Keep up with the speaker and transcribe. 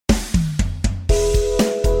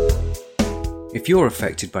If you're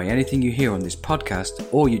affected by anything you hear on this podcast,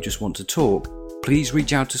 or you just want to talk, please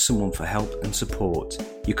reach out to someone for help and support.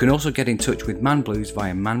 You can also get in touch with Man Blues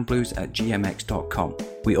via manblues@gmx.com.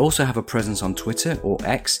 We also have a presence on Twitter or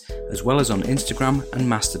X, as well as on Instagram and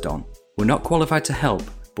Mastodon. We're not qualified to help,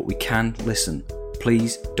 but we can listen.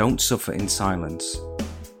 Please don't suffer in silence.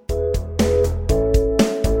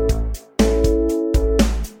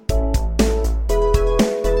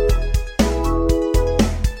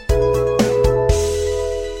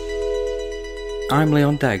 I'm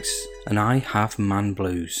Leon Deggs, and I have Man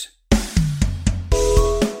Blues.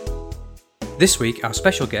 This week, our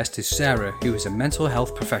special guest is Sarah, who is a mental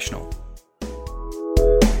health professional.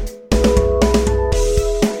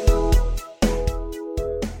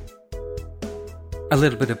 A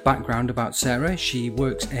little bit of background about Sarah. She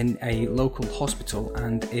works in a local hospital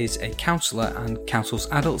and is a counsellor and counsels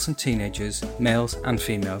adults and teenagers, males and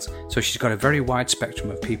females. So she's got a very wide spectrum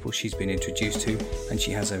of people she's been introduced to, and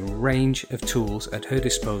she has a range of tools at her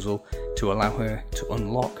disposal to allow her to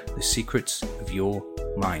unlock the secrets of your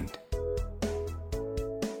mind.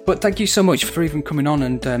 But thank you so much for even coming on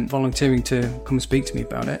and volunteering to come and speak to me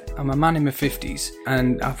about it. I'm a man in my 50s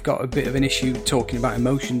and I've got a bit of an issue talking about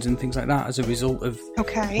emotions and things like that as a result of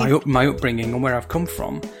my upbringing and where I've come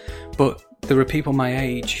from. But there are people my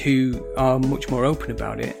age who are much more open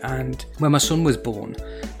about it. And when my son was born,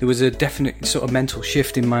 there was a definite sort of mental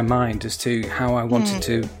shift in my mind as to how I wanted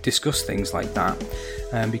to discuss things like that.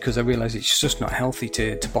 Because I realised it's just not healthy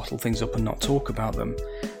to bottle things up and not talk about them.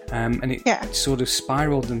 And it sort of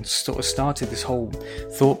spiraled and sort of started this whole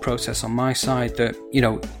thought process on my side that, you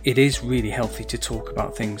know, it is really healthy to talk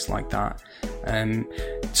about things like that.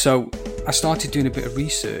 So I started doing a bit of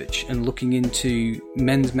research and looking into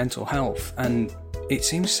men's mental health, and it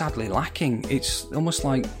seems sadly lacking. It's almost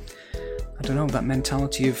like, I don't know, that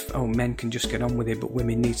mentality of, oh, men can just get on with it, but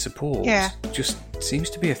women need support. Just seems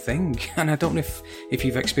to be a thing. And I don't know if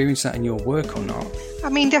you've experienced that in your work or not. I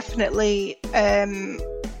mean, definitely,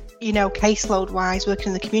 you know, caseload wise, working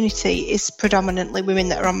in the community is predominantly women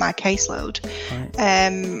that are on my caseload. Right.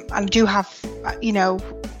 And I do have, you know,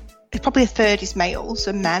 probably a third is males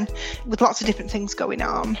and men with lots of different things going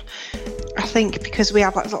on. I think because we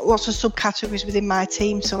have like, lots of subcategories within my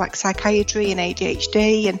team, so like psychiatry and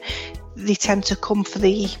ADHD, and they tend to come for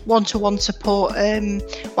the one-to-one support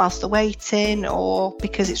whilst they're waiting, or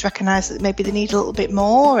because it's recognised that maybe they need a little bit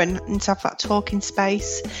more and to have that talking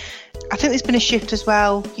space. I think there's been a shift as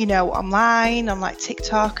well, you know, online, on like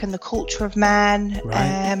TikTok and the culture of men.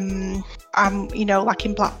 Right. You know, like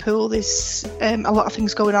in Blackpool, there's a lot of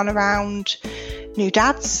things going on around new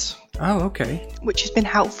dads. Oh, okay. Which has been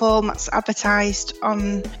helpful, and that's advertised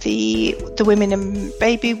on the women and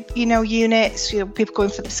baby, you know, units. You know, people going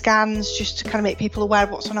for the scans, just to kind of make people aware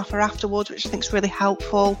of what's on offer afterwards, which I think is really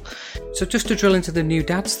helpful. So just to drill into the new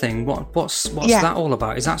dads thing, what's that all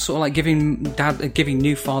about? Is that sort of like giving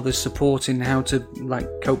new fathers support in how to like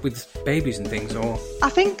cope with babies and things, or? I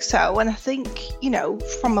think so, and I think, you know,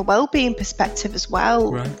 from a well-being perspective as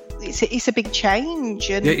well. Right. It's a big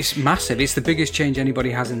change. And it's massive. It's the biggest change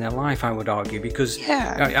anybody has in their life, I would argue, because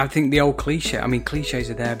I think the old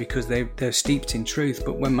cliches are there because they're steeped in truth.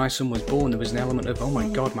 But when my son was born, there was an element of, oh my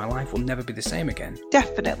God, my life will never be the same again.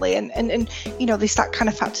 Definitely. And you know, there's that kind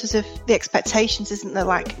of factors of the expectations, isn't there?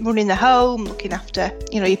 Like running the home, looking after,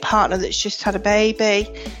 you know, your partner that's just had a baby,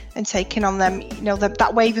 and taking on them, you know,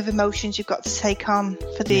 that wave of emotions you've got to take on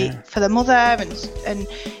for the mother, and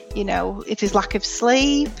you know, if there's lack of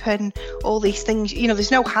sleep and all these things, you know,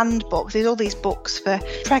 there's no handbook. There's all these books for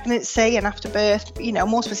pregnancy and after birth, you know,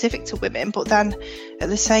 more specific to women, but then at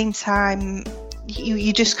the same time,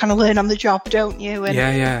 you just kind of learn on the job, don't you? And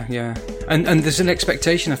yeah. And there's an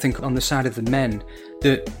expectation, I think, on the side of the men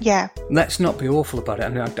that let's not be awful about it.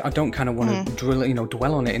 And I don't kind of want to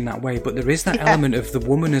dwell on it in that way, but there is that element of the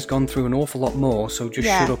woman has gone through an awful lot more, so just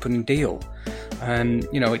shut up and deal. And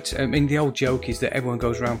you know, it's, I mean, the old joke is that everyone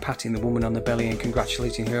goes around patting the woman on the belly and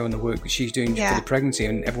congratulating her on the work that she's doing for the pregnancy,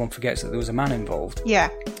 and everyone forgets that there was a man involved.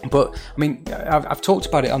 But I mean, I've talked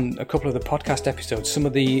about it on a couple of the podcast episodes, some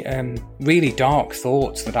of the really dark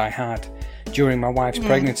thoughts that I had during my wife's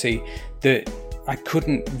pregnancy that I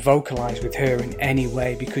couldn't vocalise with her in any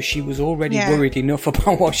way because she was already worried enough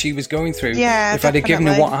about what she was going through. If I'd have given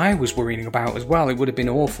her what I was worrying about as well, it would have been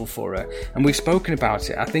awful for her. And we've spoken about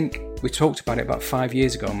it. I think we talked about it about 5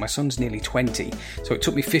 years ago, and my son's nearly 20. So it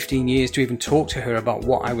took me 15 years to even talk to her about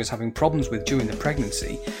what I was having problems with during the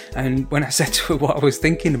pregnancy. And when I said to her what I was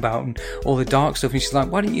thinking about and all the dark stuff, and she's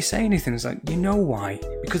like, why didn't you say anything? I was like, you know why?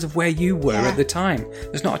 Because of where you were at the time.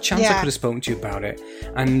 There's not a chance I could have spoken to you about it.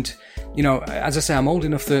 And, you know, as I say, I'm old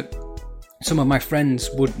enough that some of my friends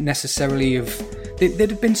would necessarily have...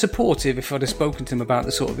 They'd have been supportive if I'd have spoken to them about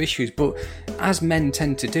the sort of issues, but as men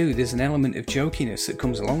tend to do, there's an element of jokiness that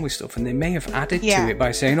comes along with stuff, and they may have added to it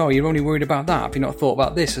by saying, oh, you're only worried about that, have you not thought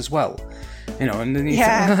about this as well? You know, and then you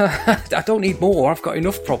think, I don't need more, I've got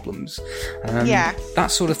enough problems.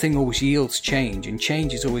 That sort of thing always yields change, and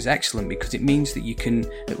change is always excellent because it means that you can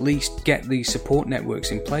at least get these support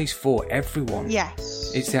networks in place for everyone.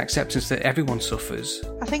 Yes. It's the acceptance that everyone suffers.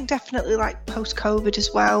 I think definitely like post-COVID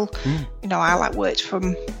as well. You know, I worked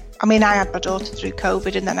from... I mean, I had my daughter through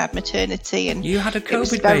COVID and then I had maternity. And you had a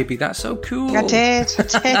COVID baby? That's so cool. I did.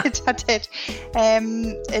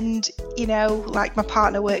 And, you know, like my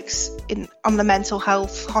partner works on the mental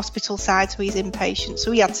health hospital side, so he's inpatient.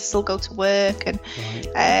 So he had to still go to work. And,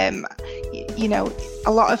 you know,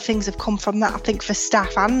 a lot of things have come from that, I think, for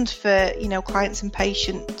staff and for, you know, clients and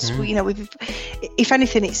patients. You know, if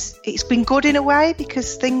anything, it's been good in a way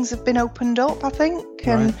because things have been opened up, I think.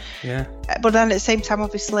 And, but then at the same time,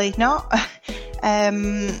 obviously not.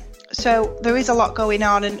 So there is a lot going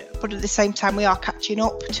on, but at the same time, we are catching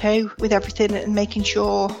up too with everything and making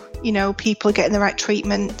sure, you know, people are getting the right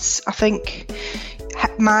treatments. I think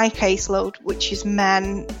my caseload, which is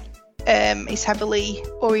men, is heavily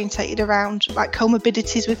orientated around like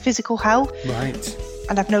comorbidities with physical health. Right.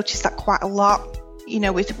 And I've noticed that quite a lot, you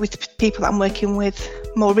know, with people that I'm working with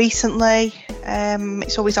more recently.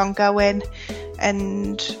 It's always ongoing,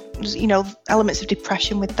 and you know, elements of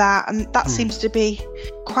depression with that, and that seems to be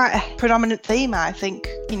quite a predominant theme, I think,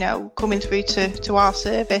 you know, coming through to our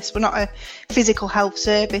service. We're not a physical health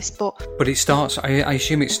service, but it starts, I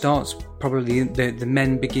assume it starts probably the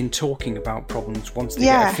men begin talking about problems once they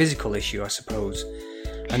get a physical issue, I suppose.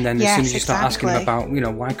 And then as soon as you start asking them about, you know,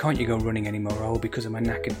 why can't you go running anymore? Oh, because of my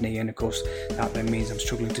knackered knee. And of course, that then means I'm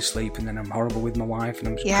struggling to sleep, and then I'm horrible with my wife, and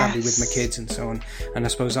I'm crabby with my kids, and so on. And I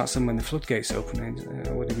suppose that's when the floodgates open,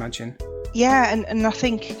 I would imagine. Yeah, and I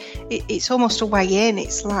think it's almost a way in.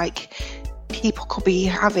 It's like people could be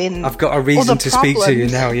having... I've got a reason to speak to you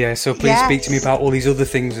now, so please speak to me about all these other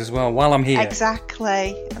things as well while I'm here.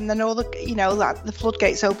 Exactly. And then all the, you know, like the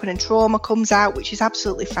floodgates open and trauma comes out, which is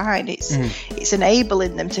absolutely fine. It's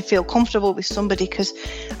enabling them to feel comfortable with somebody, because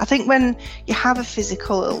I think when you have a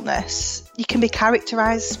physical illness, you can be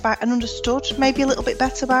characterised by and understood maybe a little bit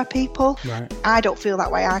better by people. Right. I don't feel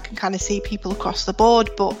that way. I can kind of see people across the board,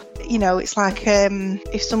 but you know, it's like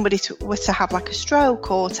if somebody were to have like a stroke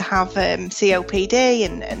or to have COPD,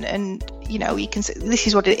 and you know, you can say this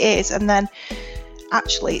is what it is, and then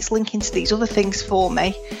actually it's linking to these other things for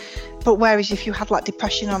me. But whereas if you had like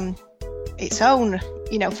depression on its own,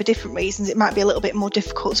 you know, for different reasons, it might be a little bit more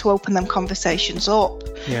difficult to open them conversations up.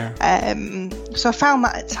 So I found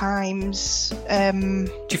that at times. Do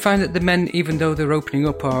you find that the men, even though they're opening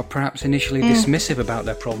up, are perhaps initially dismissive about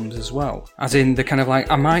their problems as well? As in, they're kind of like,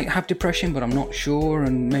 I might have depression, but I'm not sure,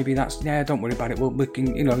 and maybe that's, don't worry about it. Well, we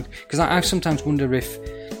can, you know, because I sometimes wonder if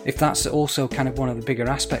that's also kind of one of the bigger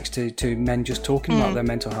aspects to men just talking about their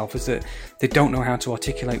mental health, is that they don't know how to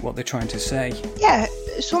articulate what they're trying to say. Yeah,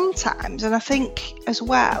 sometimes, and I think as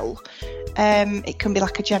well, it can be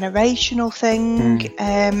like a generational thing,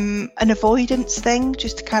 an avoidance thing,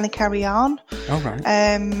 just to kind of carry on. Oh, right.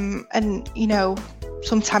 And, you know,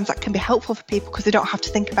 sometimes that can be helpful for people because they don't have to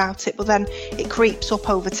think about it, but then it creeps up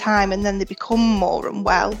over time and then they become more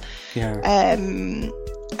unwell.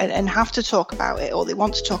 And have to talk about it, or they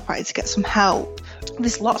want to talk about it to get some help.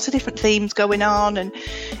 There's lots of different themes going on, and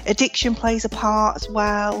addiction plays a part as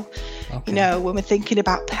well. Okay. You know, when we're thinking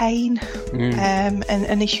about pain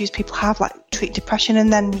and issues people have, like treat depression,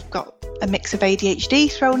 and then you've got a mix of ADHD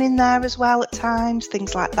thrown in there as well at times,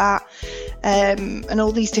 things like that, and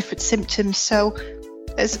all these different symptoms. So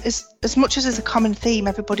as much as there's a common theme,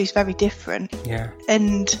 everybody's very different.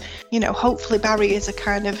 And, you know, hopefully barriers are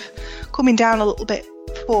kind of coming down a little bit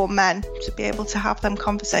for men to be able to have them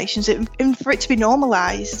conversations and for it to be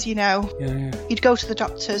normalised, you know. You'd go to the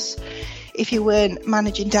doctors if you weren't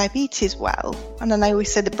managing diabetes well, and then I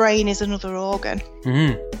always say the brain is another organ,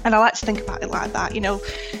 and I like to think about it like that, you know,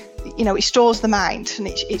 it stores the mind, and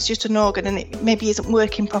it's just an organ, and it maybe isn't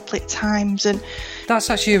working properly at times. And that's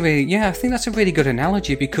actually I think that's a really good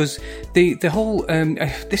analogy, because the whole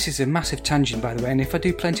this is a massive tangent, by the way, and if I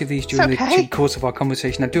do plenty of these during the course of our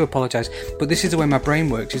conversation, I do apologise, but this is the way my brain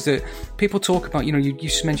works, is that people talk about, you know, you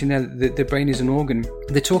just mentioned there that the brain is an organ.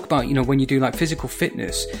 They talk about, you know, when you do like physical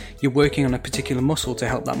fitness, you're working on a particular muscle to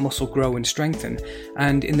help that muscle grow and strengthen,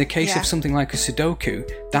 and in the case of something like a Sudoku,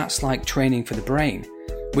 that's like training for the brain,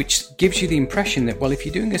 which gives you the impression that, well, if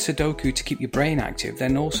you're doing a Sudoku to keep your brain active,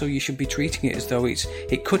 then also you should be treating it as though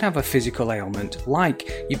it could have a physical ailment, like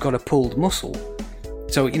you've got a pulled muscle.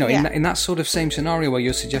 So, in that sort of same scenario where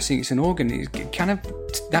you're suggesting it's an organ, it kind of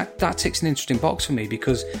that ticks an interesting box for me,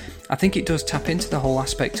 because I think it does tap into the whole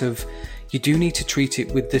aspect of you do need to treat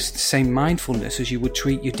it with this same mindfulness as you would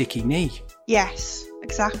treat your dicky knee. Yes,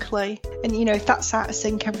 exactly. And, if that's out of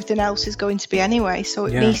sync, everything else is going to be anyway. So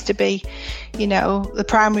it needs to be, the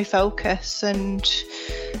primary focus, and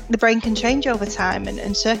the brain can change over time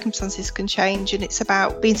and circumstances can change. And it's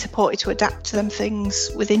about being supported to adapt to them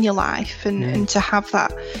things within your life and to have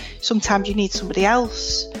that. Sometimes you need somebody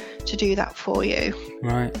else to do that for you.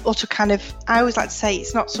 Right. Or to kind of, I always like to say,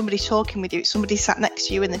 it's not somebody talking with you, it's somebody sat next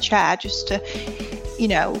to you in the chair just to,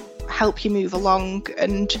 help you move along.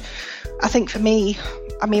 And I think for me,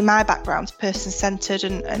 my background's person-centred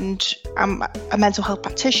and I'm a mental health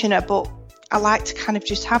practitioner, but I like to kind of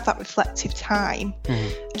just have that reflective time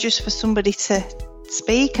just for somebody to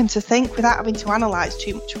speak and to think without having to analyse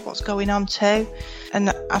too much of what's going on too. And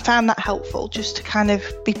I found that helpful, just to kind of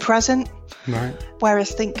be present. Right.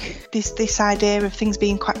 Whereas I think this idea of things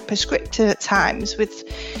being quite prescriptive at times with,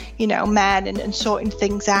 men and sorting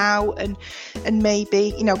things out and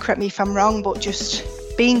maybe, correct me if I'm wrong, but just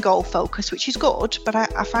being goal focused, which is good, but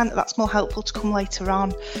I find that that's more helpful to come later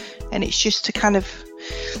on. And it's just to kind of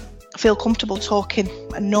feel comfortable talking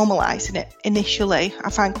and normalising it initially, I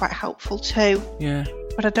find quite helpful too. Yeah.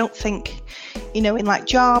 But I don't think, in like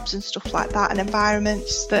jobs and stuff like that and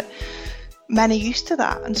environments, that men are used to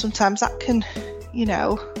that, and sometimes that can,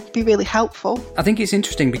 be really helpful. I think it's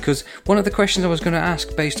interesting because one of the questions I was going to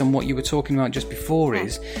ask based on what you were talking about just before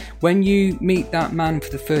is, when you meet that man for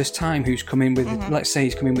the first time who's come in with, let's say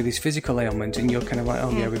he's come in with his physical ailment, and you're kind of like,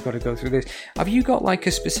 yeah, we've got to go through this. Have you got like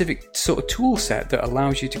a specific sort of tool set that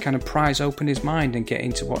allows you to kind of prise open his mind and get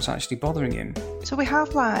into what's actually bothering him? So we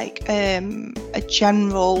have like a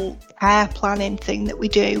general care planning thing that we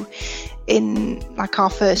do in like our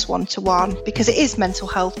first one-to-one, because it is mental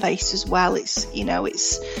health based as well. It's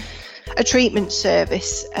it's a treatment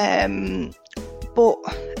service, but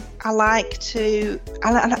I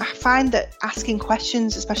find that asking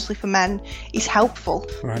questions, especially for men, is helpful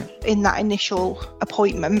in that initial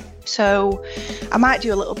appointment. So I might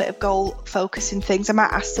do a little bit of goal focusing things. I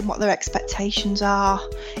might ask them what their expectations are,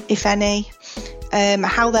 if any,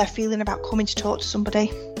 how they're feeling about coming to talk to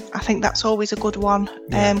somebody. I think that's always a good one,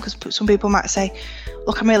 because some people might say,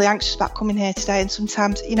 look, I'm really anxious about coming here today. And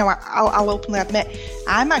sometimes, I'll openly admit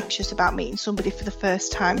I'm anxious about meeting somebody for the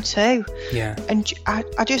first time too. Yeah. And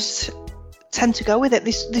I just tend to go with it.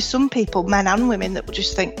 There's some people, men and women, that will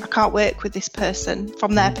just think, I can't work with this person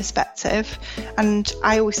from their perspective. And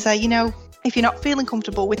I always say, if you're not feeling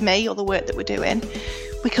comfortable with me or the work that we're doing,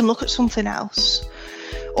 we can look at something else,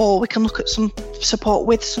 or we can look at some support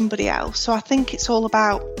with somebody else. So I think it's all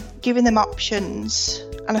about giving them options,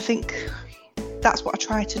 and I think that's what I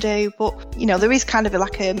try to do. But there is kind of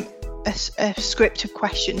like a script of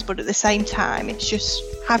questions, but at the same time it's just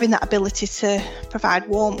having that ability to provide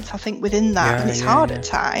warmth, I think, within that. And it's hard at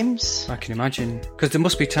times. I can imagine, because there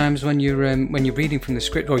must be times when you're reading from the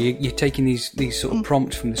script, or you're taking these sort of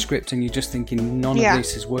prompts from the script, and you're just thinking none of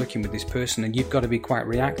this is working with this person, and you've got to be quite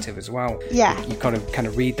reactive as well. You've got to kind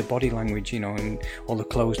of read the body language, and all the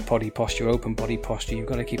closed body posture, open body posture. You've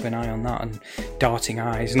got to keep an eye on that, and darting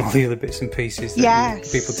eyes and all the other bits and pieces that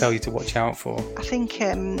people tell you to watch out for. I think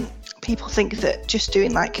people think that just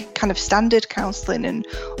doing like kind of standard counselling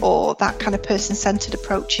or that kind of person-centred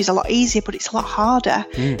approach is a lot easier, but it's a lot harder.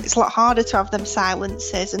 It's a lot harder to have them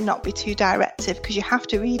silences and not be too directive, because you have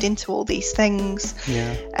to read into all these things.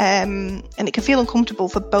 And it can feel uncomfortable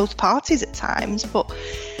for both parties at times, but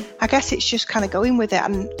I guess it's just kind of going with it.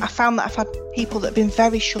 And I found that I've had people that have been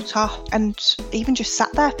very shut off and even just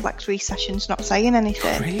sat there for like 3 sessions not saying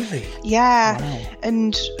anything. Really? Yeah. Wow.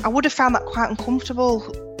 And I would have found that quite uncomfortable,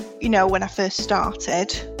 when I first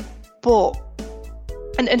started. But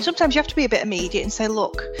and sometimes you have to be a bit immediate and say,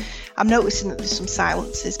 look, I'm noticing that there's some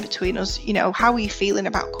silences between us. How are you feeling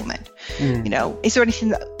about coming? Is there anything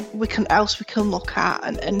that we can look at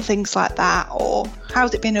and things like that? Or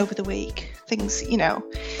how's it been over the week? Things,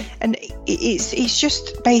 and it's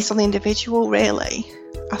just based on the individual, really.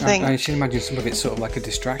 I think. I should imagine some of it's sort of like a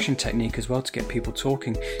distraction technique as well to get people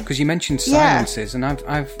talking. Because you mentioned silences, and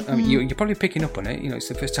you're probably picking up on it. It's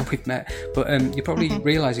the first time we've met, but you're probably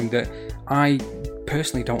realising that I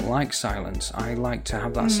personally don't like silence. I like to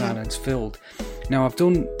have that silence filled. Now, I've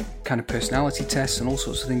done kind of personality tests and all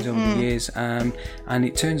sorts of things over the years, and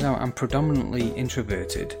it turns out I'm predominantly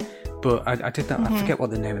introverted. but I did that. I forget what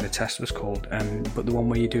the name of the test was called, but the one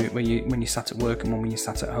where you do it when you sat at work and one when you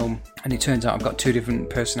sat at home. And it turns out I've got 2 different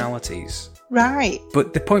personalities. Right.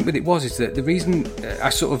 But the point with it is that the reason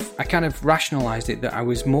I kind of rationalised it that I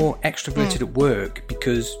was more extroverted at work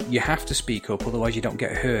because you have to speak up, otherwise you don't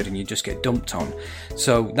get heard and you just get dumped on.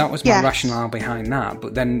 So that was my rationale behind that.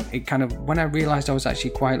 But then it kind of, when I realised I was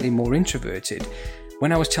actually quietly more introverted,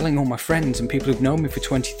 when I was telling all my friends and people who've known me for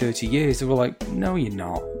 20, 30 years, they were like, no, you're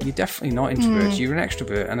not. You're definitely not introverted. You're an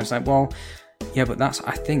extrovert. And I was like, well, yeah, but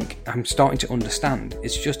I think I'm starting to understand.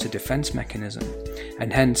 It's just a defence mechanism.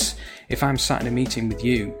 And hence, if I'm sat in a meeting with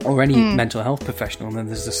you or any mental health professional and then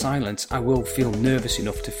there's the silence, I will feel nervous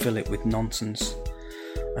enough to fill it with nonsense.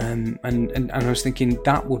 And I was thinking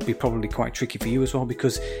that would be probably quite tricky for you as well,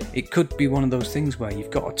 because it could be one of those things where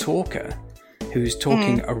you've got a talker who's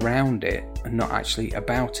talking around it and not actually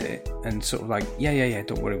about it, and sort of like, yeah,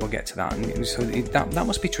 don't worry, we'll get to that. And so that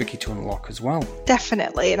must be tricky to unlock as well.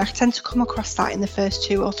 Definitely, and I tend to come across that in the first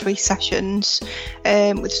 2 or 3 sessions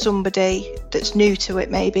with somebody that's new to it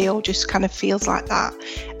maybe, or just kind of feels like that.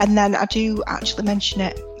 And then I do actually mention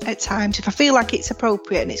it at times. If I feel like it's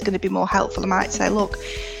appropriate and it's going to be more helpful, I might say, look,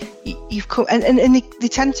 you've come, and they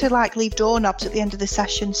tend to like leave doorknobs at the end of the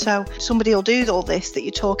session, so somebody will do all this that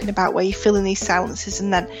you're talking about where you fill in these silences,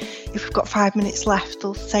 and then if we've got 5 minutes left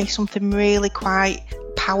they'll say something really quite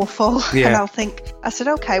powerful. And I'll think, I said,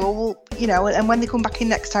 okay, well, you know, and when they come back in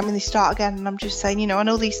next time and they start again, and I'm just saying, you know, I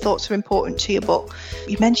know these thoughts are important to you, but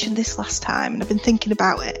you mentioned this last time and I've been thinking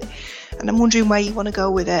about it and I'm wondering where you want to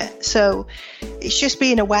go with it. So it's just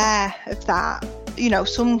being aware of that. You know,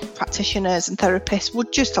 some practitioners and therapists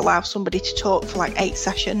would just allow somebody to talk for like 8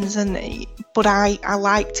 sessions, but I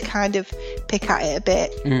like to kind of pick at it a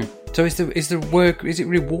bit. So is the work, is it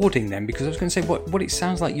rewarding then? Because I was going to say, what it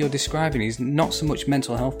sounds like you're describing is not so much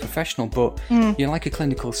mental health professional, but you're like a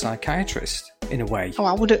clinical psychiatrist in a way. Oh,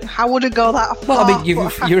 I wouldn't go that far. Well, I mean,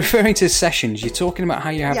 you're referring to sessions. You're talking about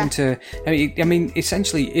how you're having to. I mean,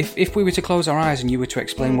 essentially, if we were to close our eyes and you were to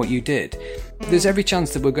explain what you did, there's every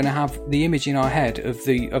chance that we're going to have the image in our head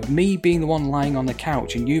of me being the one lying on the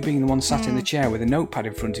couch and you being the one sat in the chair with a notepad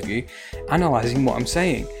in front of you, analysing what I'm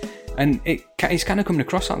saying. And it's kind of coming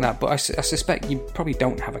across like that, but I suspect you probably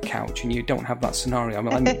don't have a couch and you don't have that scenario.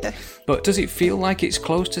 But does it feel like it's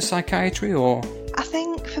close to psychiatry, or? I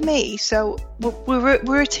think for me, so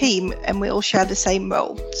we're a team and we all share the same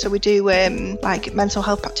role. So we do like mental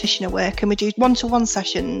health practitioner work, and we do one-to-one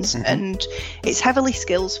sessions, and it's heavily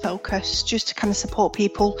skills focused, just to kind of support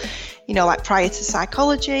people, you know, like prior to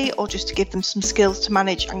psychology, or just to give them some skills to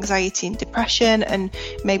manage anxiety and depression, and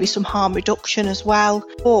maybe some harm reduction as well.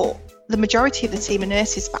 But the majority of the team are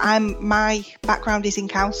nurses, but my background is in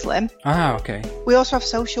counselling. Ah, okay. We also have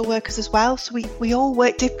social workers as well, so we all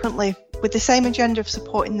work differently with the same agenda of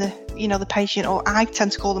supporting the patient, or I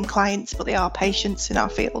tend to call them clients, but they are patients in our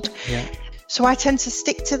field. Yeah. So I tend to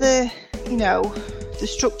stick to the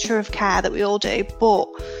structure of care that we all do, but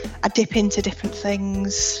I dip into different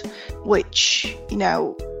things, which, you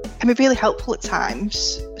know, can be really helpful at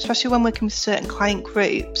times, especially when working with certain client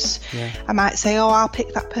groups. Yeah. I might say, oh, I'll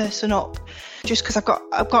pick that person up just because I've got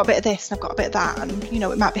a bit of this and I've got a bit of that, and, you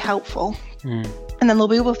know, it might be helpful. And then there'll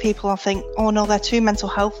be other people I'll think, oh no, they're too mental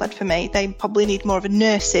health led for me. They probably need more of a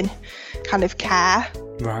nursing kind of care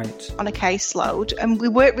on a caseload. And we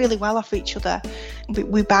work really well off each other.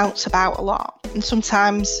 We bounce about a lot. And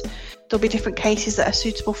sometimes there'll be different cases that are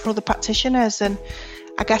suitable for other practitioners. And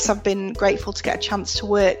I guess I've been grateful to get a chance to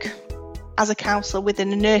work as a counsellor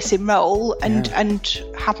within a nursing role and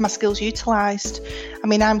have my skills utilised. I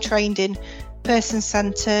mean, I'm trained in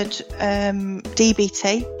person-centred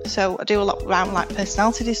DBT, so I do a lot around like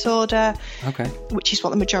personality disorder, which is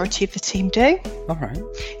what the majority of the team do. All right.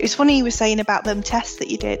 It was funny you were saying about them tests that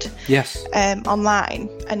you did online,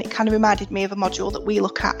 and it kind of reminded me of a module that we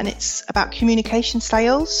look at, and it's about communication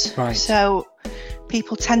styles. Right. So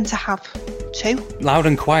people tend to have 2. Loud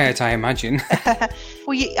and quiet, I imagine.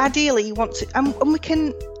 Well, ideally you want to, and we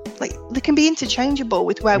can, like, they can be interchangeable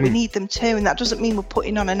with where we need them to, and that doesn't mean we're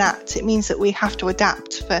putting on an act. It means that we have to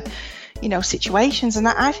adapt for, you know, situations, and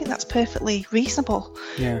I think that's perfectly reasonable,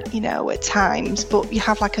 you know, at times. But you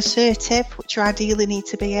have like assertive, which you ideally need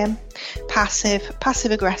to be in, passive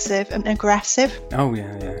aggressive, and aggressive. Oh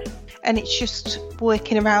yeah. And it's just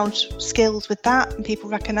working around skills with that, and people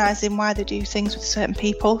recognising why they do things with certain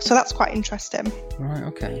people. So that's quite interesting. Right,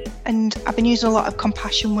 okay. And I've been using a lot of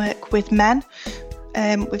compassion work with men.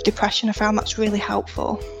 With depression, I found that's really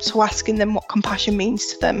helpful. So asking them what compassion means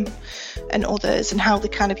to them and others, and how they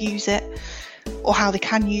kind of use it, or how they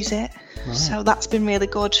can use it. Right. So that's been really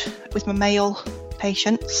good with my male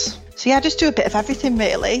patients. So yeah, I just do a bit of everything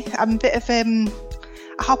really. I'm a bit of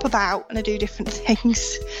I hop about and I do different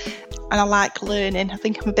things, and I like learning. I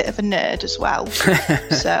think I'm a bit of a nerd as well.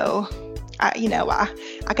 So I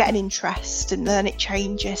get an interest and then it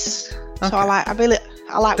changes. Okay. So I like working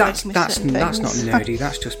with certain things. That's not nerdy,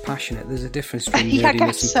 that's just passionate. There's a difference between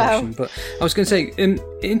nerdiness and passion. But I was going to say,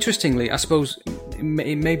 interestingly, I suppose it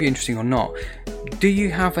may be interesting or not, do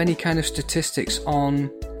you have any kind of statistics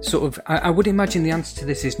on sort of, I would imagine the answer to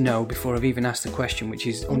this is no before I've even asked the question, which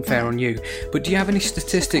is unfair on you, but do you have any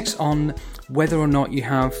statistics on whether or not you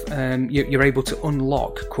have you're able to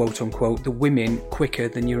unlock, quote unquote, the women quicker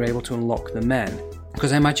than you're able to unlock the men?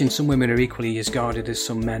 Because I imagine some women are equally as guarded as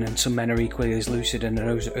some men, and some men are equally as lucid and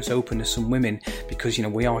as open as some women, because, you know,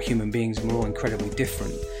 we are human beings and we're all incredibly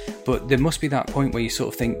different. But there must be that point where you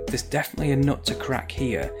sort of think, there's definitely a nut to crack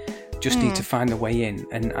here, just need to find the way in.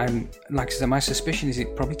 And like I said, my suspicion is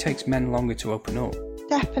it probably takes men longer to open up.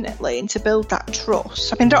 Definitely, and to build that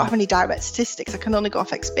trust. I mean, I don't have any direct statistics, I can only go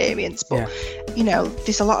off experience, but you know,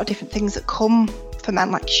 there's a lot of different things that come for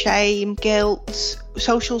men, like shame, guilt,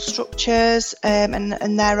 social structures,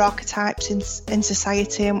 and their archetypes in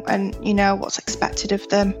society, and you know what's expected of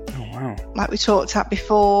them. Oh wow! Like we talked about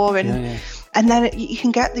before, and and then you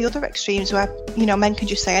can get the other extremes where, you know, men can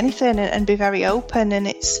just say anything and be very open,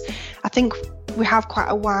 and I think we have quite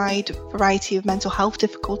a wide variety of mental health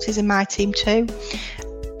difficulties in my team too.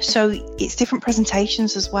 So it's different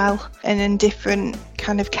presentations as well, and different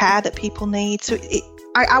kind of care that people need. So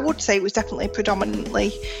I would say it was definitely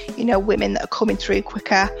predominantly, you know, women that are coming through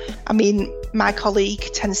quicker. I mean, my colleague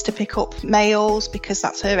tends to pick up males because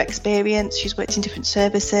that's her experience. She's worked in different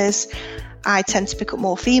services. I tend to pick up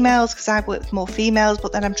more females because I've worked with more females,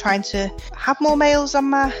 but then I'm trying to have more males on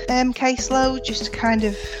my caseload just to kind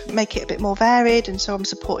of make it a bit more varied, and so I'm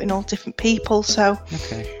supporting all different people. So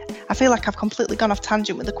I feel like I've completely gone off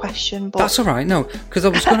tangent with the question, but that's all right. No, because I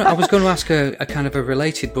was going to ask a kind of a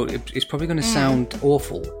related, but it's probably going to sound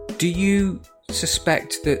awful. Do you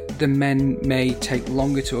suspect that the men may take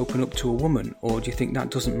longer to open up to a woman, or do you think that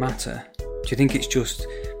doesn't matter? Do you think it's just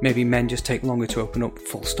maybe men just take longer to open up,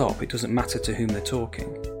 full stop? It doesn't matter to whom they're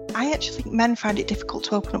talking. I actually think men find it difficult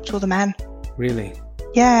to open up to other men. Really?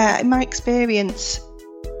 Yeah, in my experience.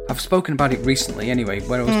 I've spoken about it recently anyway,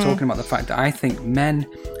 where I was talking about the fact that I think men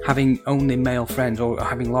having only male friends or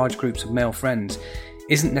having large groups of male friends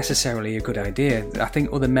isn't necessarily a good idea. I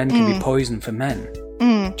think other men can be poison for men.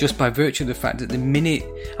 Just by virtue of the fact that the minute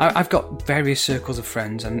I've got various circles of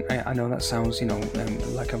friends, and I know that sounds, you know,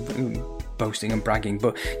 like I'm boasting and bragging,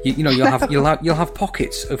 but you know, you'll have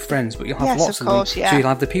pockets of friends, but you'll have lots of them. So you'll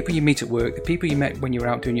have the people you meet at work, the people you met when you were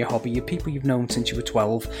out doing your hobby, your people you've known since you were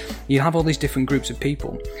 12. You'll have all these different groups of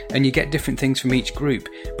people, and you get different things from each group.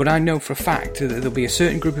 But I know for a fact that there'll be a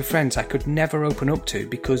certain group of friends I could never open up to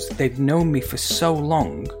because they've known me for so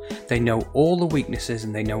long. They know all the weaknesses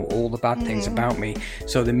and they know all the bad things about me.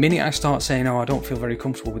 So the minute I start saying, oh, I don't feel very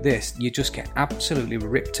comfortable with this, you just get absolutely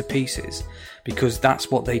ripped to pieces, because that's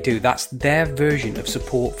what they do. That's their version of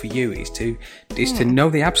support for you, is to know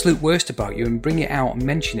the absolute worst about you and bring it out and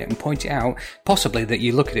mention it and point it out. Possibly that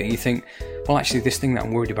you look at it and you think, well, actually this thing that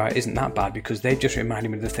I'm worried about isn't that bad because they've just reminded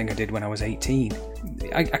me of the thing I did when I was 18.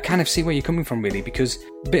 I kind of see where you're coming from, really, because,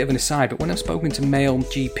 a bit of an aside, but when I've spoken to male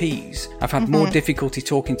GPs, I've had more difficulty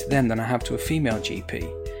talking to them than I have to a female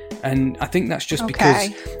GP. And I think that's just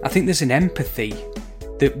because I think there's an empathy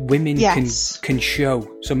that women can show.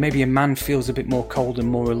 So maybe a man feels a bit more cold and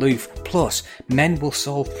more aloof. Plus, men will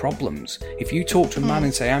solve problems. If you talk to a man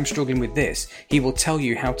and say, I'm struggling with this, he will tell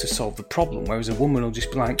you how to solve the problem. Whereas a woman will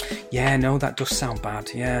just be like, yeah, no, that does sound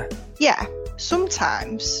bad. Yeah. Yeah,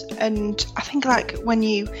 sometimes. And I think, like, when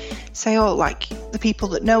you say, oh, like, the people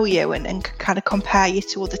that know you and can kind of compare you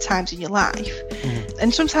to other times in your life.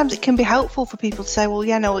 And sometimes it can be helpful for people to say, well,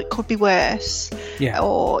 yeah, no, it could be worse. Yeah.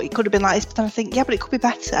 Or it could have been like this. But then I think, yeah, but it could be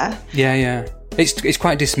better. Yeah, yeah. It's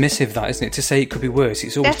quite dismissive, that, isn't it? To say it could be worse.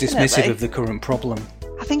 It's always dismissive of the current problem.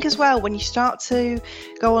 I think as well, when you start to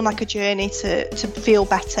go on like a journey to feel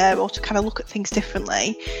better or to kind of look at things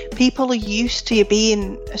differently, people are used to you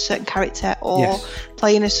being a certain character or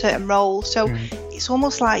playing a certain role. So it's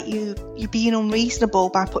almost like you're being unreasonable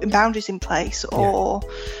by putting boundaries in place or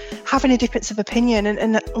having a difference of opinion.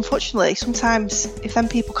 And unfortunately, sometimes if then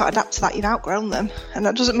people can't adapt to that, you've outgrown them. And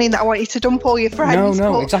that doesn't mean that I want you to dump all your friends.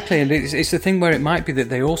 No, exactly. And it's the thing where it might be that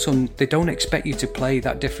they don't expect you to play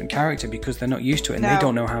that different character because they're not used to it and they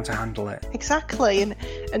don't know how to handle it. Exactly.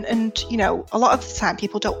 And you know, a lot of the time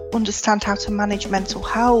people don't understand how to manage mental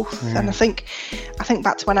health. And I think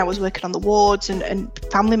back to when I was working on the wards and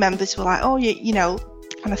family members were like, oh, you know,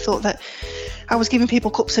 and I thought that I was giving people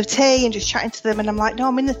cups of tea and just chatting to them, and I'm like, no,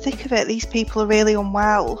 I'm in the thick of it. These people are really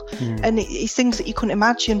unwell, and it's things that you couldn't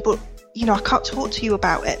imagine, but you know, I can't talk to you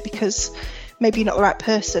about it because maybe you're not the right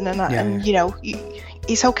person, and you know,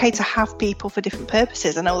 it's okay to have people for different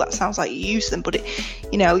purposes. I know that sounds like you use them, but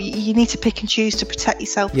you know, you need to pick and choose to protect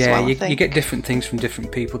yourself as well. You get different things from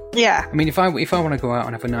different people. Yeah. I mean, if I want to go out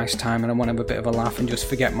and have a nice time and I want to have a bit of a laugh and just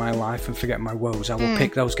forget my life and forget my woes, I will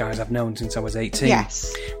pick those guys I've known since I was 18.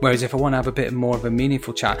 Yes. Whereas if I want to have a bit more of a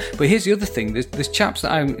meaningful chat, but here's the other thing: there's chaps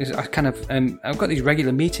that I kind of I've got these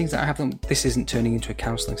regular meetings that I have them. This isn't turning into a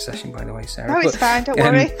counselling session, by the way, Sarah. No, it's fine. Don't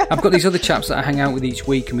worry. I've got these other chaps that I hang out with each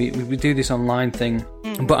week, and we do this online thing.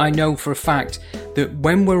 But I know for a fact that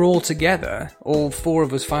when we're all together, all 4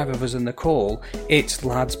 of us, 5 of us in the call, it's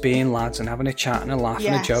lads being lads and having a chat and a laugh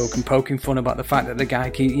and a joke and poking fun about the fact that the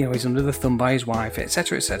guy, you know, is under the thumb by his wife,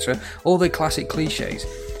 etc., etc. All the classic cliches.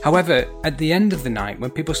 However, at the end of the night, when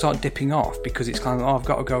people start dipping off because it's kind of, oh, I've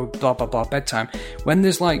got to go, blah, blah, blah, bedtime, when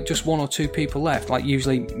there's like just 1 or 2 people left, like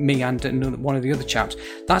usually me and one of the other chaps,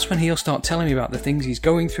 that's when he'll start telling me about the things he's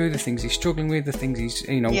going through, the things he's struggling with, the things he's,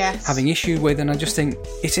 you know, having issues with. And I just think,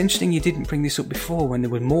 it's interesting you didn't bring this up before when there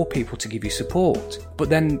were more people to give you support. But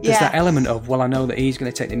then there's that element of, well, I know that he's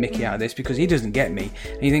going to take the mickey out of this because he doesn't get me.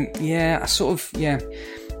 And you think,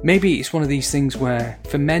 maybe it's one of these things where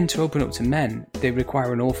for men to open up to men, they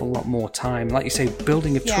require an awful lot more time. Like you say,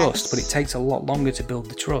 building of trust, but it takes a lot longer to build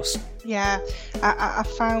the trust. Yeah, I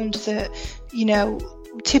found that, you know,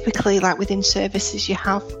 typically like within services you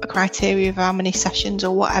have a criteria of how many sessions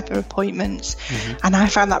or whatever appointments, and I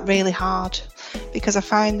find that really hard because I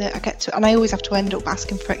find that I get to, and I always have to end up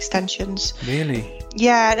asking for extensions. Really?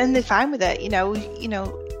 Yeah, and they're fine with it, you know,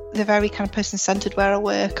 they're very kind of person-centred where I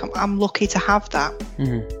work. I'm lucky to have that.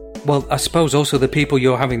 Well, I suppose also the people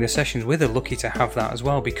you're having the sessions with are lucky to have that as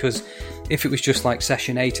well, because if it was just like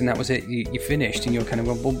session 8 and that was it, you finished, and you're kind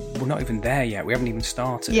of, well, we're not even there yet. We haven't even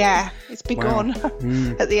started. Yeah, it's begun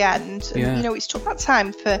at the end. And, you know, it's took that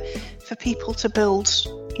time for people to build,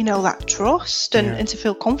 you know, that trust and to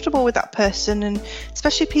feel comfortable with that person, and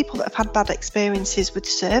especially people that have had bad experiences with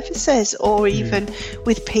services or even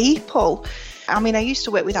with people. I mean, I used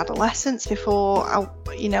to work with adolescents before I,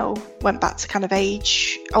 you know, went back to kind of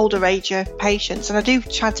older age patients, and I do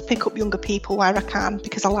try to pick up younger people where I can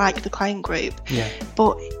because I like the client group. Yeah.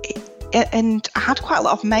 But and I had quite a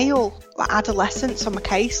lot of male adolescents on my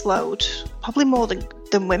caseload, probably more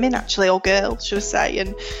than women actually, or girls, should I say,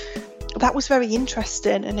 and that was very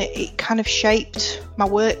interesting, and it kind of shaped my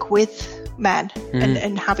work with men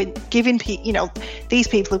and giving people, you know, these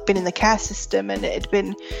people have been in the care system and it had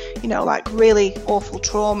been, you know, like really awful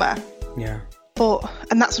trauma.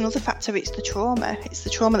 And that's another factor, it's the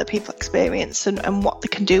trauma that people experience and what they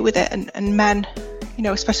can do with it, and men, you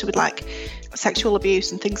know, especially with like sexual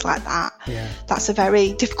abuse and things like that, that's a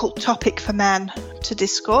very difficult topic for men to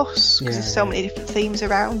discuss because there's so many different themes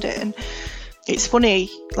around it. And it's funny,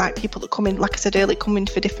 like people that come in, like I said earlier, come in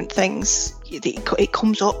for different things, it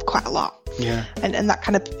comes up quite a lot. And that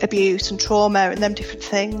kind of abuse and trauma and them different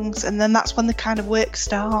things, and then that's when the kind of work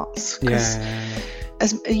starts.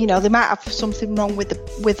 As you know, they might have something wrong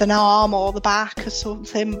with an arm or the back or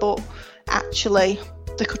something, but actually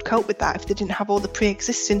they could cope with that if they didn't have all the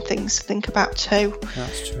pre-existing things to think about too.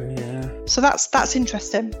 That's true, So that's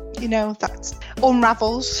interesting, you know, that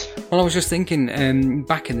unravels. Well, I was just thinking,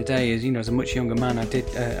 back in the day, as you know, as a much younger man,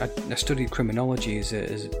 I studied criminology as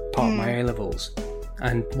part of my A-levels,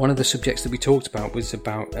 and one of the subjects that we talked about was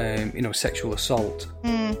about you know, sexual assault.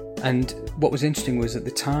 And what was interesting was at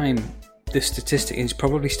the time, the statistic is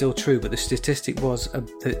probably still true, but the statistic was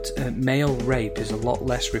that male rape is a lot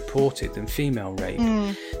less reported than female rape.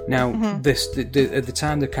 Now, at the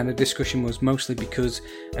time, the kind of discussion was mostly because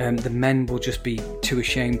the men will just be too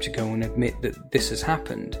ashamed to go and admit that this has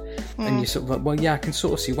happened. And you're sort of like, well, yeah, I can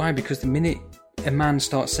sort of see why, because the minute a man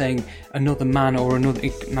starts saying another man or another,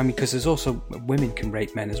 I mean, because there's also women can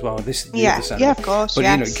rape men as well. This is the other side. Of course. But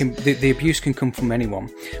you know, the abuse can come from anyone.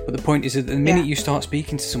 But the point is that the minute you start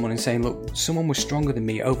speaking to someone and saying, "Look, someone was stronger than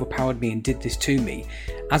me, overpowered me, and did this to me,"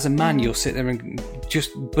 as a man, you'll sit there and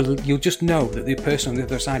you'll just know that the person on the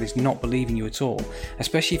other side is not believing you at all.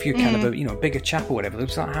 Especially if you're kind of a bigger chap or whatever.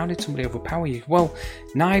 It's like, how did somebody overpower you? Well,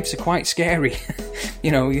 knives are quite scary. You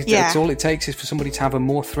know, it's all it takes is for somebody to have a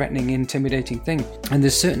more threatening, intimidating thing. And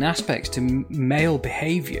there's certain aspects to male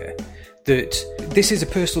behaviour that this is a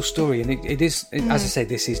personal story, and it is, as I say,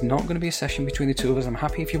 this is not going to be a session between the two of us. I'm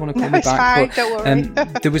happy if you want to call me back. Fine, don't worry.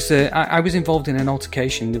 There was I was involved in an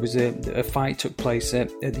altercation. There was a fight took place at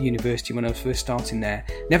the university when I was first starting there.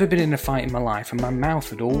 Never been in a fight in my life, and my mouth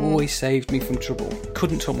had always saved me from trouble.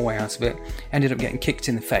 Couldn't talk my way out of it. Ended up getting kicked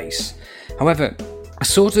in the face. However, I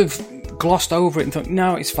sort of glossed over it and thought,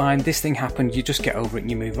 no, it's fine. This thing happened. You just get over it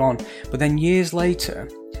and you move on. But then years later,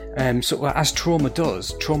 so as trauma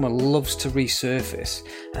does, trauma loves to resurface.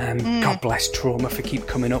 God bless trauma for keep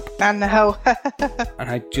coming up. I know. And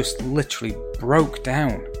I just literally broke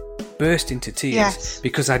down, burst into tears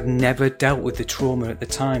because I'd never dealt with the trauma at the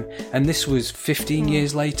time. And this was 15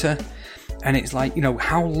 years later. And it's like,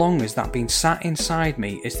 how long has that been sat inside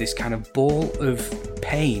me as this kind of ball of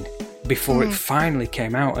pain before it finally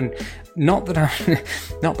came out? And not that I'm,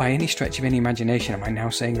 not by any stretch of any imagination am I now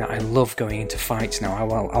saying that I love going into fights now.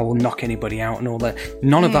 I will knock anybody out and all that.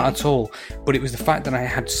 None of that at all. But it was the fact that I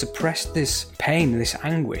had suppressed this pain, this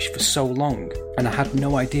anguish for so long, and I had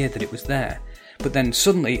no idea that it was there. But then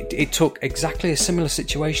suddenly it took exactly a similar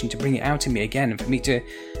situation to bring it out in me again and for me to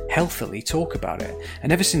healthily talk about it.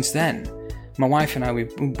 And ever since then, my wife and I,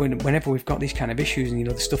 whenever we've got these kind of issues and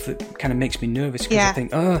the stuff that kind of makes me nervous, because I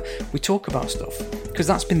think, we talk about stuff. Because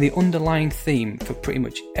that's been the underlying theme for pretty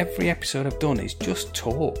much every episode I've done, is just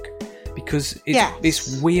talk. Because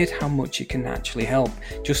it's weird how much it can actually help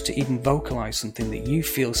just to even vocalise something that you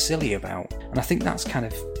feel silly about. And I think that's kind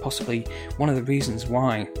of possibly one of the reasons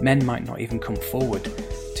why men might not even come forward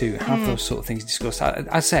to have those sort of things discussed.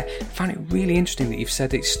 I find it really interesting that you've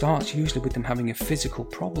said it starts usually with them having a physical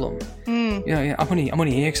problem. I'm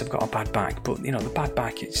only here because I've got a bad back, but the bad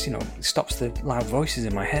back, it stops the loud voices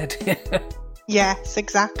in my head. Yes,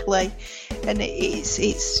 exactly. And it's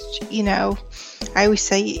I always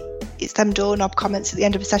say it's them doorknob comments at the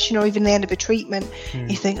end of a session or even the end of a treatment.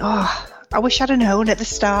 You think, I wish I'd have known at the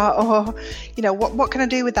start, or what can I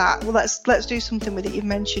do with that? Well, let's do something with it. You've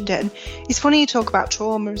mentioned it, and it's funny you talk about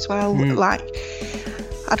trauma as well. Like,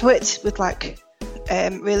 I'd worked with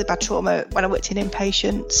really bad trauma when I worked in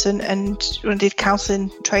inpatients and when I did counselling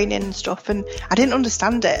training and stuff, and I didn't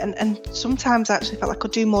understand it, and sometimes I actually felt like I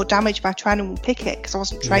could do more damage by trying to unpick it because I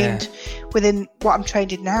wasn't trained within what I'm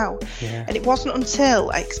trained in now. And it wasn't until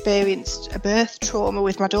I experienced a birth trauma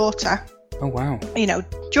with my daughter. Oh wow.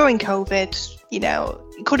 During COVID,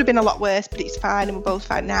 it could have been a lot worse, but it's fine and we're both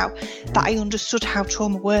fine now, that I understood how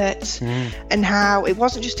trauma worked and how it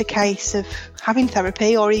wasn't just a case of having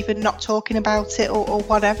therapy or even not talking about it or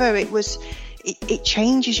whatever. It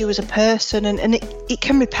changes you as a person, and it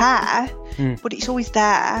can repair, but it's always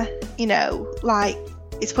there,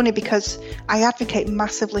 it's funny because I advocate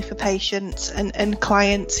massively for patients and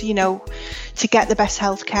clients, to get the best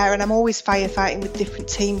healthcare, and I'm always firefighting with different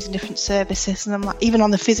teams and different services, and I'm like, even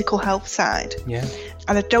on the physical health side.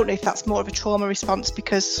 And I don't know if that's more of a trauma response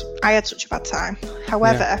because I had such a bad time.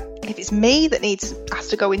 However, if it's me that has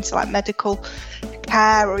to go into medical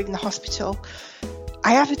care or even the hospital,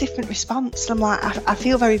 I have a different response. I'm like, I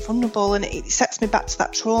feel very vulnerable, and it sets me back to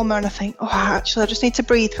that trauma, and I think, actually, I just need to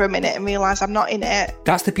breathe for a minute and realise I'm not in it.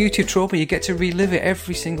 That's the beauty of trauma. You get to relive it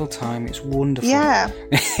every single time. It's wonderful. Yeah.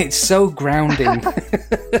 It's so grounding.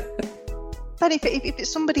 But if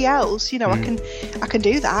it's somebody else, I can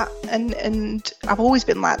do that, and I've always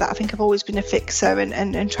been like that. I think I've always been a fixer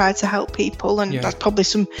and tried to help people, and that's probably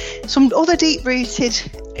some other deep-rooted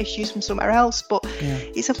issues from somewhere else, but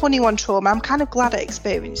it's a funny one, trauma. I'm kind of glad I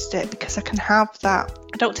experienced it because I can have that.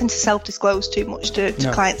 I don't tend to self-disclose too much to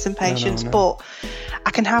clients and patients, but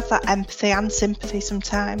I can have that empathy and sympathy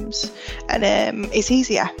sometimes, and it's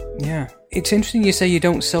easier. Yeah. It's interesting you say you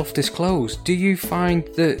don't self-disclose. Do you find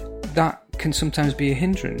that can sometimes be a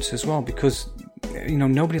hindrance as well? Because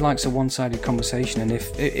nobody likes a one-sided conversation, and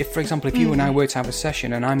if for example, if you and I were to have a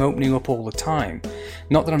session and I'm opening up all the time,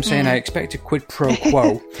 not that I'm saying I expect a quid pro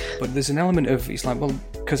quo, but there's an element of, it's like, well,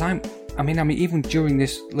 because I mean, even during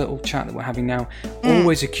this little chat that we're having now,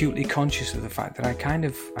 always acutely conscious of the fact that I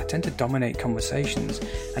tend to dominate conversations.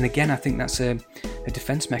 And again, I think that's a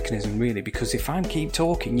defense mechanism, really, because if I keep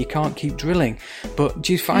talking, you can't keep drilling. But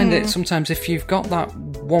do you find that sometimes if you've got that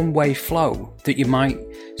one-way flow, that you might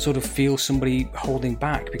sort of feel somebody holding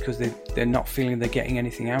back because they're not feeling they're getting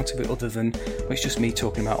anything out of it other than, well, it's just me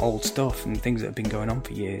talking about old stuff and things that have been going on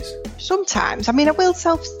for years? Sometimes. I mean,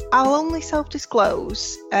 I'll only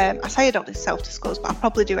self-disclose. I say I don't self-disclose, but I'll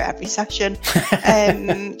probably do it every session,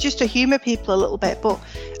 just to humour people a little bit. But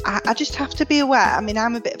I just have to be aware. I mean,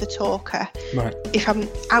 I'm a bit of a talker. Right. If I'm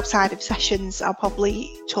outside of sessions, I'll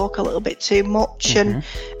probably talk a little bit too much. And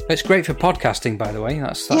it's great for podcasting, by the way.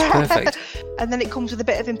 That's perfect. And then it comes with a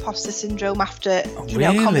bit of imposter syndrome after,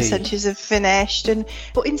 Really? conversations have finished.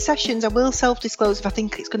 But in sessions, I will self-disclose if I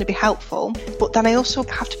think it's going to be helpful. But then I also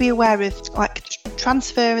have to be aware of like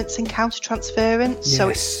transference and counter-transference. Yes. So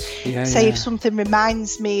it's, if something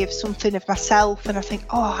reminds me of something of myself and I think,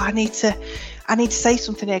 I need to say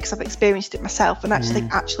something here because I've experienced it myself, and actually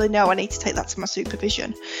think, actually, no, I need to take that to my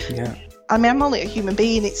supervision. Yeah. I mean, I'm only a human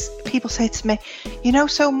being. It's people say to me, you know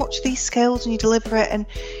so much these skills and you deliver it, and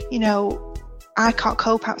I can't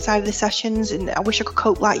cope outside of the sessions, and I wish I could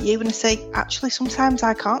cope like you. And I say, actually, sometimes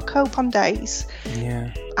I can't cope on days.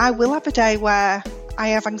 Yeah. I will have a day where I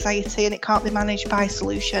have anxiety and it can't be managed by a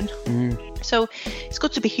solution. So it's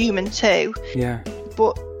good to be human too. Yeah.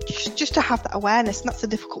 But just to have that awareness, and that's the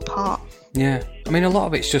difficult part. Yeah, I mean, a lot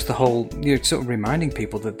of it's just the whole, sort of reminding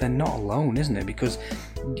people that they're not alone, isn't it? Because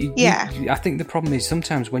I think the problem is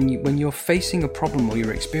sometimes when you're facing a problem or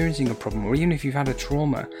you're experiencing a problem, or even if you've had a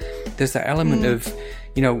trauma, there's that element of,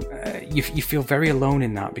 you feel very alone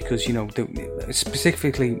in that because,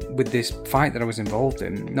 specifically with this fight that I was involved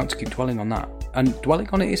in, not to keep dwelling on that, and dwelling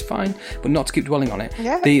on it is fine, but not to keep dwelling on it.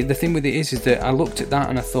 Yeah. The thing with it is that I looked at that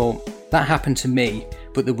and I thought, that happened to me,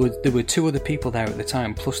 but there were 2 other people there at the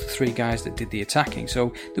time, plus the 3 guys that did the attacking.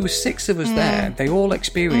 So there were 6 of us there. They all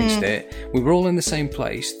experienced it. We were all in the same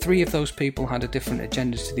place. 3 of those people had a different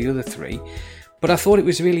agenda to the other 3. But I thought it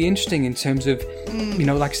was really interesting in terms of,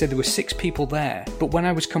 like I said, there were 6 people there. But when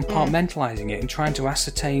I was compartmentalising it and trying to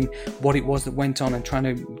ascertain what it was that went on and trying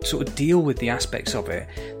to sort of deal with the aspects of it,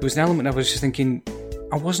 there was an element I was just thinking,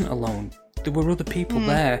 I wasn't alone. There were other people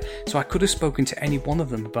there, so I could have spoken to any one of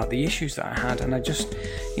them about the issues that I had, and I just,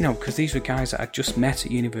 because these were guys that I'd just met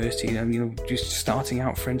at university, and just starting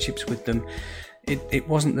out friendships with them, it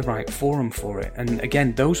wasn't the right forum for it. And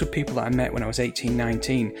again, those were people that I met when I was 18,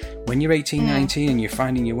 19. When you're 18, 19 and you're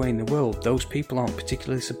finding your way in the world, those people aren't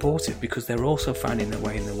particularly supportive because they're also finding their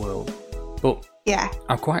way in the world. But yeah,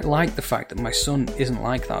 I quite like the fact that my son isn't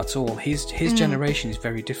like that at all. His generation is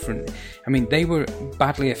very different. I mean, they were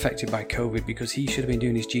badly affected by COVID because he should have been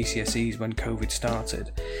doing his GCSEs when COVID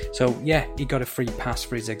started. So yeah, he got a free pass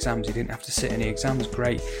for his exams. He didn't have to sit any exams.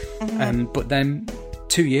 Great. But then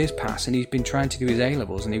 2 years pass and he's been trying to do his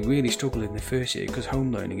A-levels, and he really struggled in the first year because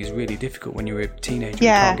home learning is really difficult when you're a teenager and you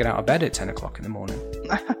can't get out of bed at 10 o'clock in the morning.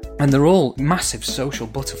 And they're all massive social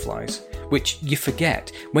butterflies, which you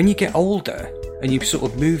forget. When you get older and you sort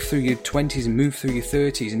of move through your 20s and move through your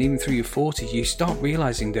 30s and even through your 40s, you start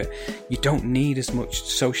realising that you don't need as much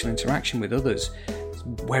social interaction with others.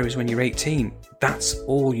 Whereas when you're 18, that's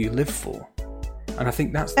all you live for. And I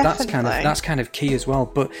think that's kind of key as well.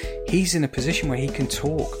 But he's in a position where he can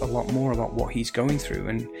talk a lot more about what he's going through,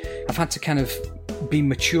 and I've had to kind of be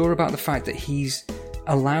mature about the fact that he's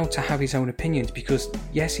allowed to have his own opinions, because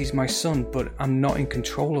yes, he's my son, but I'm not in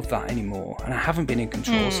control of that anymore, and I haven't been in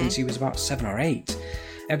control since he was about 7 or 8.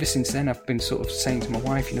 Ever since then, I've been sort of saying to my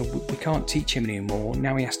wife, we can't teach him anymore,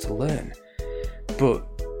 now he has to learn. But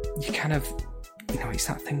you kind of, it's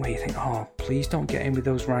that thing where you think, oh, please don't get in with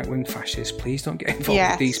those right-wing fascists, please don't get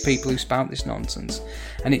involved with these people who spout this nonsense.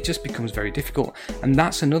 And it just becomes very difficult. And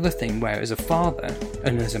that's another thing where, as a father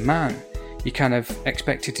and as a man, you're kind of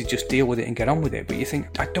expected to just deal with it and get on with it. But you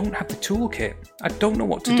think, I don't have the toolkit. I don't know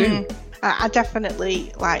what to do. I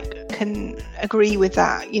definitely can agree with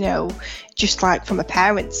that, just like from a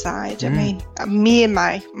parent's side. I mean, me and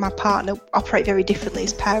my partner operate very differently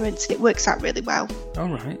as parents, and it works out really well. All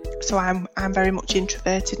right. So I'm very much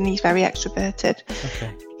introverted and he's very extroverted.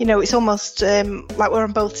 Okay. It's almost like we're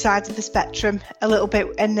on both sides of the spectrum a little bit,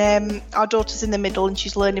 and our daughter's in the middle and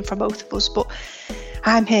she's learning from both of us. But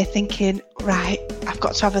I'm here thinking, right, I've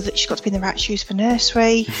got to have her, she's got to be in the right shoes for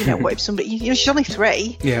nursery. What if somebody, she's only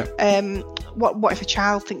 3. Yeah. What if a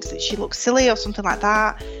child thinks that she looks silly or something like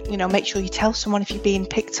that? Make sure you tell someone if you're being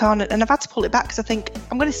picked on. And I've had to pull it back because I think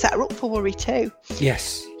I'm going to set her up for worry too.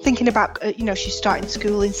 Yes. Thinking about, she's starting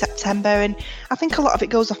school in September, and I think a lot of it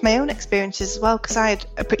goes off my own experiences as well, because I had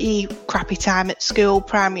a pretty crappy time at school,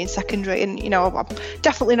 primary and secondary, and I'm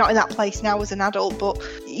definitely not in that place now as an adult. But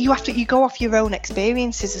you go off your own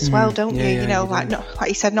experiences as well, don't you? Like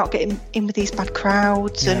you said, not getting in with these bad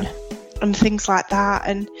crowds and things like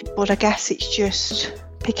that. But I guess it's just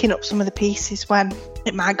picking up some of the pieces when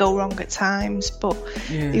it might go wrong at times, but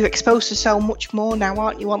you're exposed to so much more now,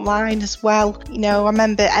 aren't you, online as well. I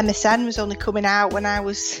remember MSN was only coming out when I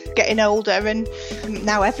was getting older, and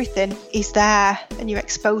now everything is there, and you're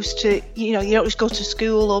exposed to, you don't just go to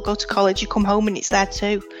school or go to college, you come home and it's there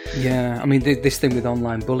too. Yeah, I mean, this thing with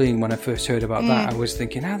online bullying, when I first heard about that, I was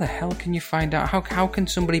thinking, how the hell can you find out? How can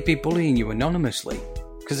somebody be bullying you anonymously?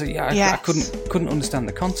 Because I couldn't understand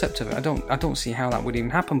the concept of it. I don't see how that would even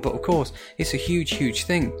happen. But of course, it's a huge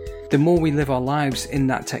thing. The more we live our lives in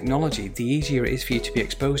that technology, the easier it is for you to be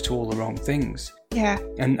exposed to all the wrong things. Yeah.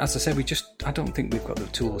 And as I said, I don't think we've got the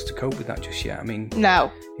tools to cope with that just yet. I mean,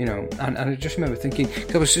 no. You know, and I just remember thinking,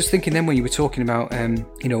 because I was just thinking then when you were talking about,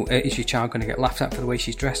 you know, is your child going to get laughed at for the way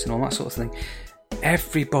she's dressed and all that sort of thing?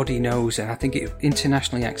 Everybody knows, and I think it's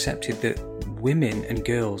internationally accepted, that women and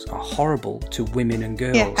girls are horrible to women and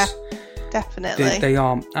girls. Yeah, definitely. They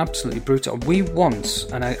are absolutely brutal. We once,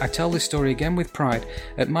 and I tell this story again with pride,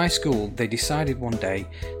 at my school they decided one day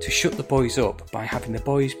to shut the boys up by having the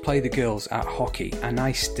boys play the girls at hockey, and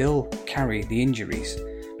I still carry the injuries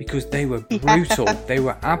because they were brutal. They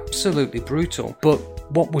were absolutely brutal. But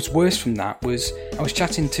what was worse from that was I was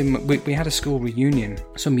chatting to... We had a school reunion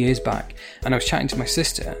some years back, and I was chatting to my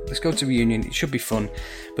sister. Let's go to a reunion, it should be fun.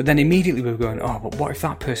 But then immediately we were going, oh, but what if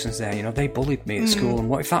that person's there? You know, they bullied me at school, and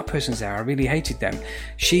what if that person's there? I really hated them.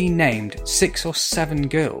 She named 6 or 7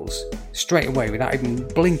 girls straight away without even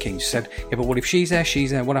blinking. She said, yeah, but what if she's there?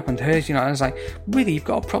 She's there. What happened to her? You know, and I was like, really? You've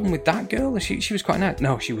got a problem with that girl? She was quite nice.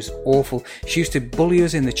 No, she was awful. She used to bully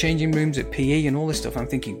us in the changing rooms at PE and all this stuff. I'm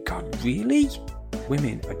thinking, God, really?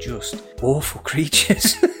 Women are just awful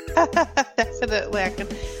creatures. Definitely, I can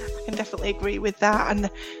definitely agree with that. And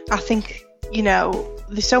I think, you know,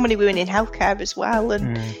 there's so many women in healthcare as well,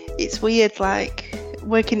 and it's weird, like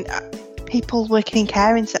people working in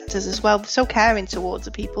caring sectors as well. They're so caring towards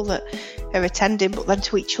the people that are attending, but then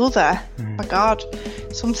to each other, my God,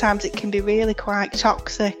 sometimes it can be really quite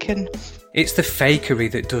toxic. And it's the fakery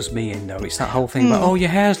that does me in, though. It's that whole thing about, oh, your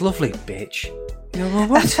hair's lovely, bitch. You know,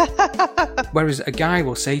 what? Whereas a guy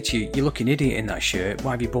will say to you, you look an idiot in that shirt,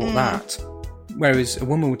 why have you bought that? Whereas a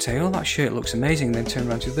woman would say, oh, that shirt looks amazing, and then turn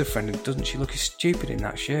around to the other friend and doesn't she look stupid in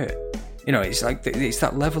that shirt? You know, it's like, it's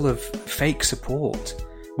that level of fake support,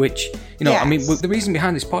 which, you know, yes. I mean, the reason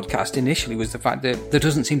behind this podcast initially was the fact that there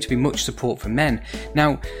doesn't seem to be much support for men.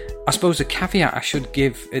 Now, I suppose a caveat I should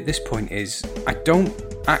give at this point is I don't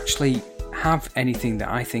actually have anything that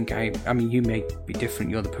I think I mean, you may be different,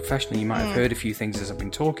 you're the professional, you might have heard a few things as I've been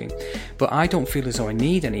talking, but I don't feel as though I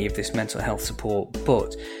need any of this mental health support.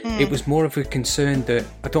 But it was more of a concern that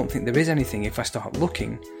I don't think there is anything if I start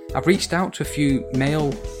looking. I've reached out to a few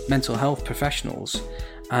male mental health professionals,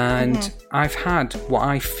 and I've had what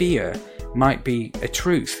I fear might be a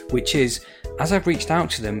truth, which is, as I've reached out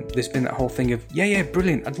to them, there's been that whole thing of, yeah,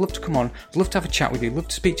 brilliant, I'd love to come on, I'd love to have a chat with you, I'd love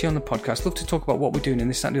to speak to you on the podcast, I'd love to talk about what we're doing and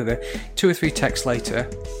this, that and the other. 2 or 3 texts later,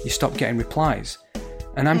 you stop getting replies.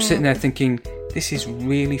 And I'm sitting there thinking, this is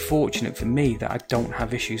really fortunate for me that I don't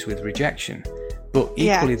have issues with rejection. But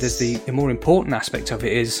equally, there's the more important aspect of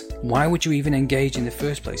it is, why would you even engage in the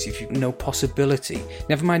first place if you've no possibility,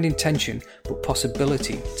 never mind intention, but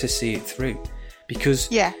possibility to see it through?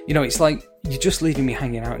 Because, you know, it's like, you're just leaving me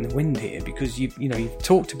hanging out in the wind here, because you've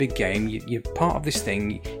talked a big game, you're part of this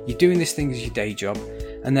thing, you're doing this thing as your day job,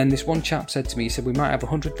 and then this one chap said to me, he said, we might have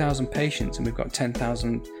 100,000 patients and we've got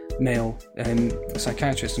 10,000 male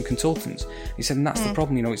psychiatrists and consultants. He said, and that's the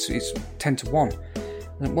problem, you know, it's 10 to 1.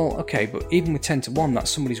 Like, well, okay, but even with 10 to 1,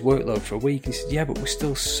 that's somebody's workload for a week. And he said, yeah, but we're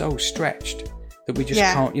still so stretched that we just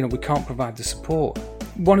can't, you know, we can't provide the support.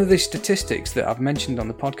 One of the statistics that I've mentioned on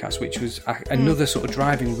the podcast, which was another sort of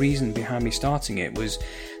driving reason behind me starting it, was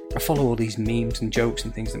I follow all these memes and jokes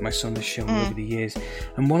and things that my son has shown me over the years.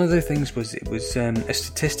 And one of the things was, it was a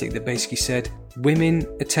statistic that basically said women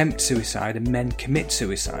attempt suicide and men commit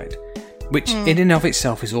suicide, which in and of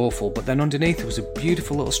itself is awful. But then underneath there was a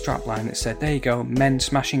beautiful little strapline that said, there you go, men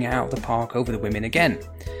smashing it out of the park over the women again.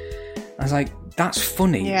 I was like, that's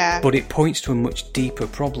funny, but it points to a much deeper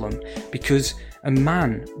problem, because a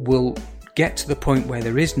man will get to the point where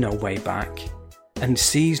there is no way back and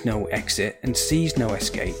sees no exit and sees no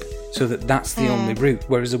escape, so that's the only route.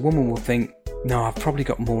 Whereas a woman will think, no, I've probably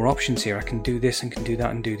got more options here. I can do this and can do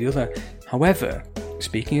that and do the other. However,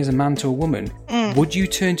 speaking as a man to a woman, would you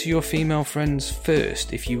turn to your female friends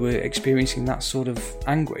first if you were experiencing that sort of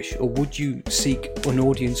anguish? Or would you seek an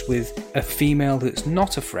audience with a female that's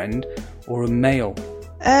not a friend or a male?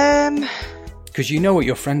 Because you know what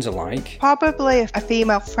your friends are like. Probably a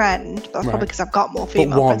female friend, but that's probably because I've got more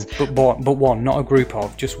female friends. But one, not a group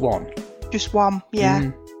of, just one. Just one,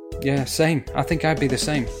 yeah. Yeah, same. I think I'd be the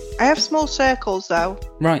same. I have small circles though.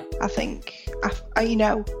 Right. I think,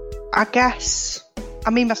 I guess,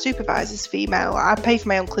 my supervisor's female. I pay for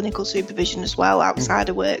my own clinical supervision as well outside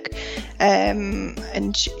of work.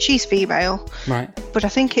 And she's female. Right. But I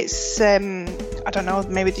think it's, I don't know,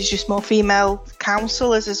 maybe there's just more female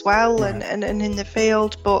counsellors as well and in the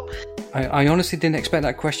field. But I honestly didn't expect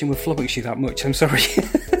that question would flummox you that much. I'm sorry.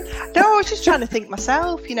 No, I was just trying to think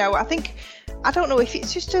myself. I don't know if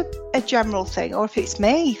it's just a general thing or if it's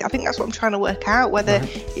me. I think that's what I'm trying to work out, whether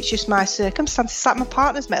it's just my circumstances. It's like my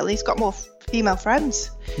partner's male, he's got more female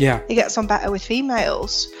friends. Yeah. He gets on better with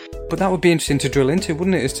females. But that would be interesting to drill into,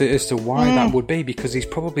 wouldn't it, as to why that would be? Because he's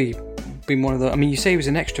probably been one of the... I mean, you say he was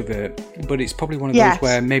an extrovert, but it's probably one of those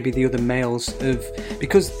where maybe the other males have...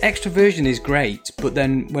 Because extroversion is great, but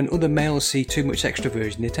then when other males see too much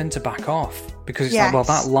extroversion, they tend to back off. Because it's like, well,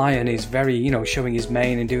 that lion is very, showing his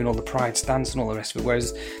mane and doing all the pride stance and all the rest of it,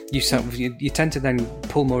 whereas you tend to then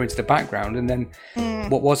pull more into the background, and then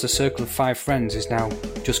what was a circle of 5 friends is now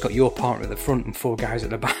just got your partner at the front and 4 guys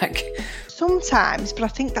at the back. Sometimes, but I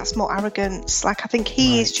think that's more arrogance. Like, I think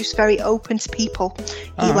he is just very open to people.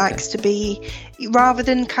 He likes to be, rather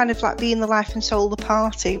than kind of like being the life and soul of the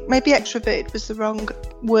party. Maybe extroverted was the wrong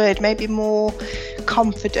word. Maybe more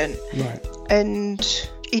confident. Right. And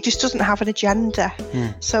he just doesn't have an agenda.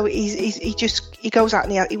 So he goes out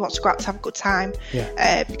and he wants to go out to have a good time.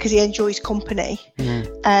 Because he enjoys company.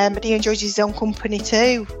 But he enjoys his own company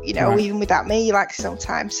too. Even without me, he likes his own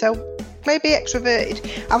time. So maybe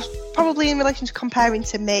extroverted. I was probably in relation to comparing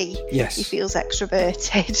to me. Yes. He feels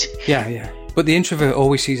extroverted. Yeah. But the introvert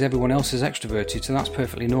always sees everyone else as extroverted, so that's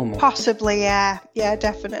perfectly normal. Possibly, yeah,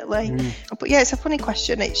 definitely. But yeah, it's a funny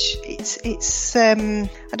question. It's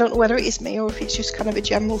I don't know whether it is me or if it's just kind of a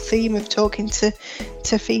general theme of talking to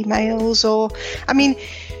females, or I mean,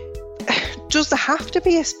 does there have to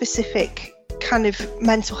be a specific kind of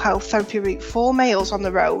mental health therapy route for males on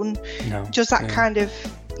their own? No. Does that kind of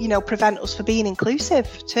prevent us from being inclusive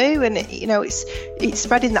too? And it's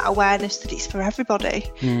spreading that awareness that it's for everybody.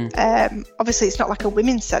 Obviously it's not like a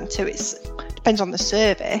women's centre, it depends on the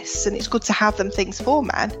service, and it's good to have them things for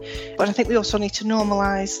men, but I think we also need to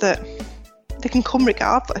normalise that they can come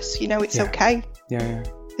regardless. It's okay.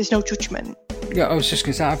 There's no judgment. I was just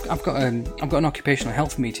going to say, I've got an occupational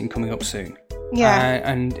health meeting coming up soon.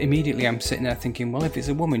 And immediately I'm sitting there thinking, well, if it's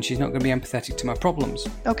a woman, she's not going to be empathetic to my problems.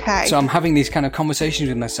 Okay. So I'm having these kind of conversations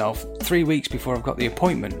with myself 3 weeks before I've got the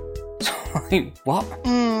appointment. So I think, what?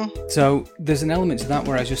 So there's an element to that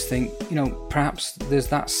where I just think, perhaps there's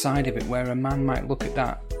that side of it where a man might look at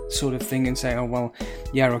that sort of thing and say, oh, well,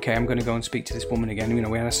 yeah, okay, I'm going to go and speak to this woman again.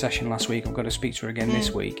 We had a session last week, I've got to speak to her again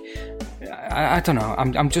this week. I don't know.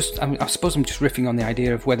 I suppose I'm just riffing on the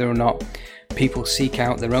idea of whether or not people seek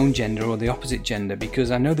out their own gender or the opposite gender,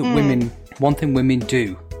 because I know that one thing women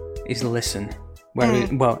do is listen.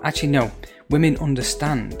 Well, actually, no, women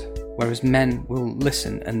understand, whereas men will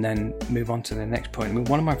listen and then move on to the next point. I mean,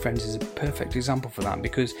 one of my friends is a perfect example for that,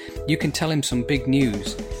 because you can tell him some big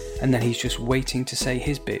news and then he's just waiting to say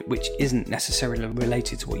his bit, which isn't necessarily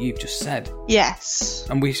related to what you've just said. Yes.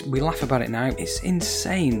 And we laugh about it now. It's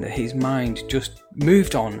insane that his mind just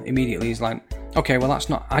moved on immediately. He's like, okay, well,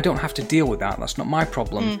 I don't have to deal with that. That's not my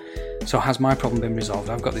problem. So has my problem been resolved?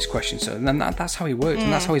 I've got this question. So then that's how he worked,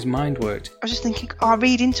 and that's how his mind worked. I was just thinking, I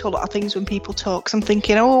read into a lot of things when people talk. So I'm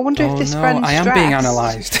thinking, I wonder if this friend's I am stressed. being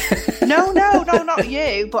analysed. No, not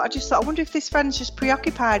you. But I just thought, I wonder if this friend's just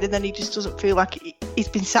preoccupied and then he just doesn't feel like he's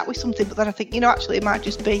been sat with something. But then I think, actually it might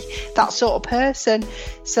just be that sort of person.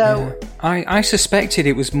 So I suspected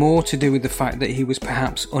it was more to do with the fact that he was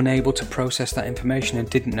perhaps unable to process that information and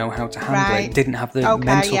didn't know how to handle it, didn't have the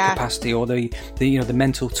mental capacity or the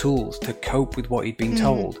mental tools to cope with what he'd been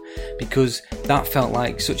told, because that felt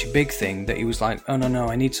like such a big thing that he was like, oh no,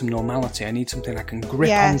 I need some normality, I need something I can grip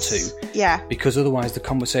onto, because otherwise the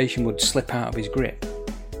conversation would slip out of his grip.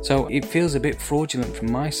 So it feels a bit fraudulent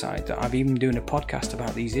from my side that I've even doing a podcast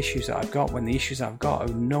about these issues that I've got, when the issues I've got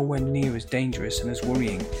are nowhere near as dangerous and as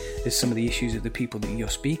worrying as some of the issues of the people that you're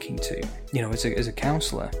speaking to, as a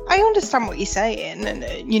counsellor. I understand what you're saying, and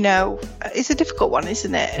it's a difficult one,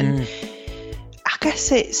 isn't it? And I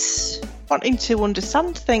guess it's wanting to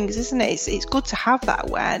understand things, isn't it? It's good to have that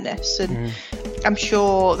awareness, and I'm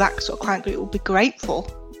sure that sort of client group will be grateful,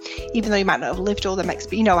 even though you might not have lived all them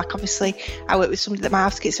experiences. Like obviously I work with somebody that might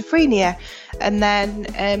have schizophrenia, and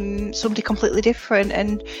then somebody completely different,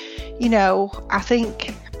 and I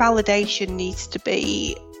think validation needs to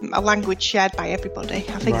be a language shared by everybody.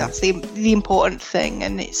 I think that's the important thing,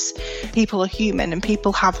 and it's people are human and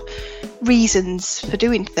people have reasons for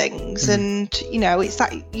doing things, and it's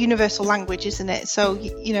that universal language, isn't it? So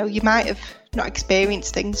you might have not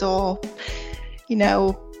experienced things or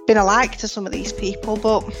been alike to some of these people,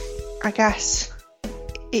 but I guess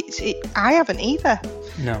I haven't either.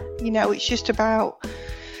 No. It's just about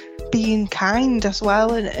being kind as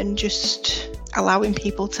well, and just allowing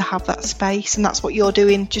people to have that space, and that's what you're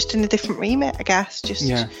doing, just in a different remit, I guess. Just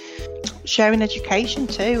sharing education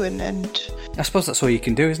too, and I suppose that's all you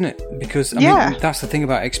can do, isn't it? Because I mean, that's the thing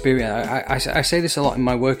about experience. I say this a lot in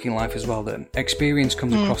my working life as well, that experience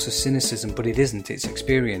comes across as cynicism, but it isn't. It's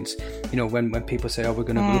experience. You know, when people say, "Oh, we're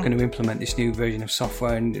going to implement this new version of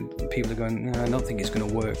software," and people are going, "No, I don't think it's going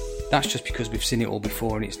to work." That's just because we've seen it all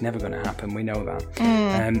before, and it's never going to happen. We know that,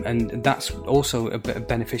 and that's also a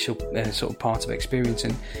beneficial sort of part of experience.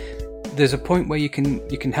 And there's a point where you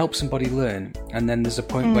can help somebody learn, and then there's a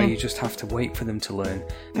point where you just have to wait for them to learn.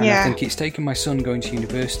 And I think it's taken my son going to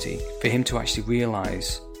university for him to actually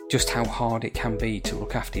realise just how hard it can be to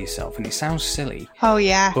look after yourself. And it sounds silly. Oh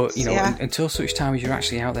yeah. But you know, until such time as you're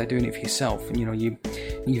actually out there doing it for yourself, and you know,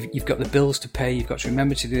 you've got the bills to pay, you've got to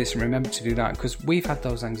remember to do this and remember to do that, because we've had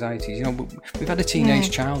those anxieties. You know, we've had a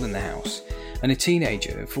teenage child in the house. And a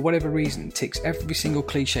teenager, for whatever reason, ticks every single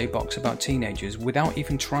cliche box about teenagers without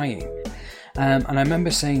even trying. And I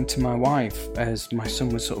remember saying to my wife, as my son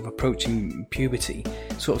was sort of approaching puberty,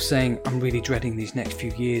 sort of saying, I'm really dreading these next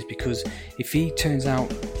few years, because if he turns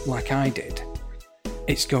out like I did,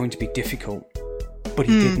 it's going to be difficult. But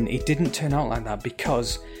he didn't. It didn't turn out like that,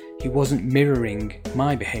 because he wasn't mirroring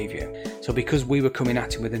my behaviour. So because we were coming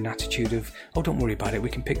at him with an attitude of, oh, don't worry about it, we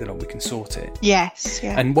can pick that up, we can sort it. Yes,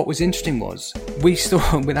 yeah. And what was interesting was, we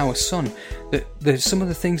saw with our son that there's some of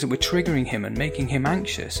the things that were triggering him and making him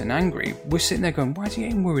anxious and angry. We're sitting there going, why is he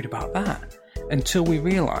getting worried about that? Until we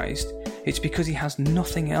realised it's because he has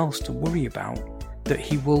nothing else to worry about, that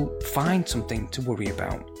he will find something to worry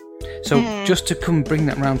about. So just to come bring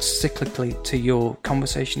that round cyclically to your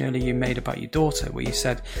conversation earlier you made about your daughter, where you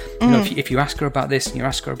said, you know, if you ask her about this and you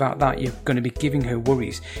ask her about that, you're going to be giving her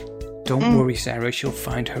worries. Don't worry, Sarah, she'll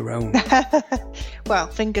find her own. Well,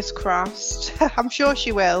 fingers crossed. I'm sure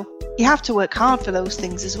she will. You have to work hard for those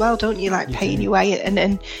things as well, don't you? Like paying your way,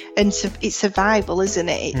 and it's survival, isn't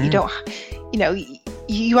it? You don't, you know,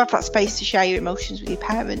 you have that space to share your emotions with your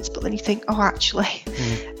parents, but then you think, oh, actually,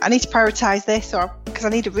 I need to prioritise this, or because I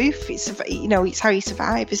need a roof. It's, you know, it's how you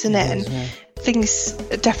survive, isn't it? And things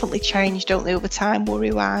definitely change, don't they, over time,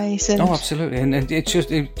 worry-wise? And oh, absolutely. And it's just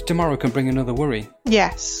tomorrow can bring another worry.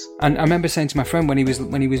 Yes. And I remember saying to my friend when he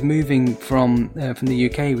was moving from the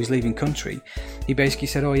UK, he was leaving country. He basically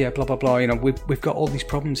said, "Oh yeah, blah blah blah. You know, we've got all these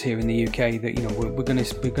problems here in the UK that, you know, we're going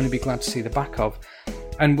to be glad to see the back of."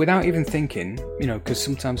 And without even thinking, you know, because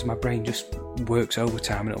sometimes my brain just works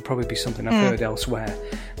overtime, and it'll probably be something I've heard elsewhere,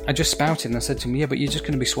 I just spouted and I said to him, yeah, but you're just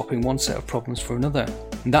going to be swapping one set of problems for another.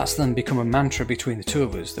 And that's then become a mantra between the two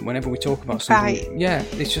of us, that whenever we talk about something,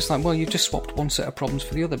 it's just like, well, you've just swapped one set of problems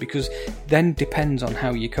for the other, because then depends on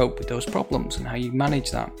how you cope with those problems and how you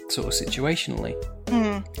manage that sort of situationally.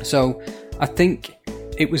 So I think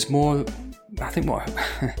it was more,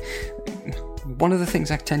 one of the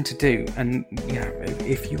things I tend to do, and you know,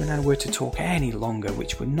 if you and I were to talk any longer,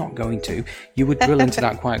 which we're not going to, you would drill into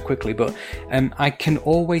that quite quickly, but I can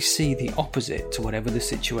always see the opposite to whatever the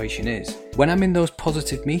situation is. When I'm in those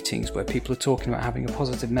positive meetings where people are talking about having a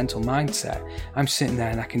positive mental mindset, I'm sitting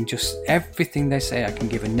there and I can just, everything they say I can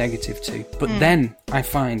give a negative to. But then I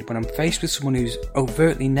find when I'm faced with someone who's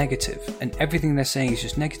overtly negative and everything they're saying is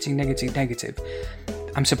just negative, negative, negative,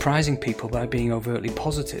 I'm surprising people by being overtly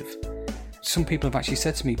positive. Some people have actually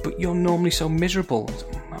said to me, but you're normally so miserable.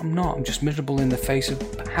 I'm not. I'm just miserable in the face of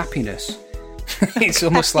happiness. It's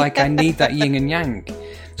almost like I need that yin and yang.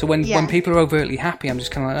 So when people are overtly happy, I'm just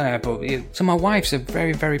kind of like, So my wife's a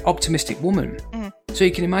very, very optimistic woman. So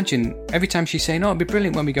you can imagine every time she's saying, oh, it'll be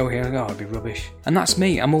brilliant when we go here, I go, oh, it'll be rubbish. And that's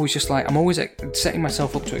me. I'm always setting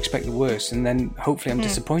myself up to expect the worst, and then hopefully I'm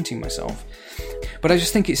disappointing myself. But I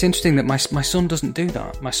just think it's interesting that my son doesn't do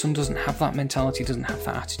that. My son doesn't have that mentality, doesn't have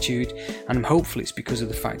that attitude. And I'm hopeful it's because of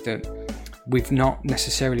the fact that we've not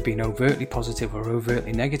necessarily been overtly positive or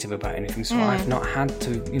overtly negative about anything. So I've not had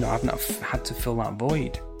to fill that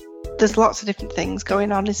void. There's lots of different things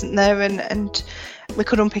going on, isn't there? And we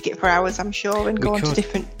could unpick it for hours, I'm sure, and go on to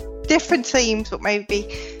different themes, but maybe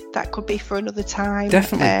that could be for another time.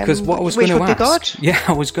 Definitely, because what I was going to ask,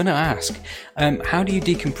 I was going to ask, how do you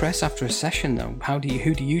decompress after a session, though?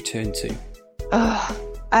 Who do you turn to? Oh,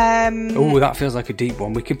 that feels like a deep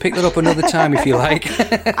one. We can pick that up another time if you like.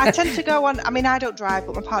 I tend to go on, I mean, I don't drive,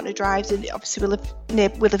 but my partner drives, and obviously we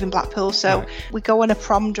live in Blackpool, so we go on a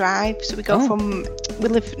prom drive. So we go we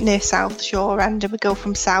live near South Shore End, and we go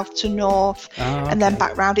from south to north, and then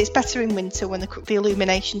back round. It's better in winter when the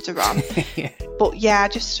illuminations are on. But yeah,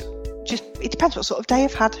 just it depends what sort of day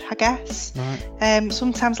I've had, I guess.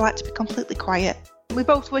 Sometimes I like to be completely quiet. we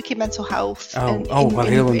both work in mental health. Well,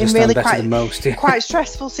 he'll understand really better than most. Yeah. Quite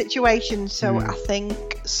stressful situations. So I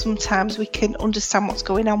think sometimes we can understand what's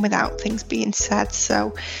going on without things being said.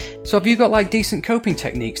 So have you got like decent coping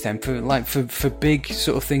techniques then for big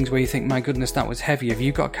sort of things where you think, my goodness, that was heavy? Have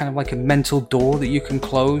you got kind of like a mental door that you can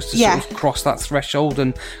close to sort of cross that threshold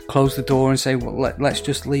and close the door and say, well, let's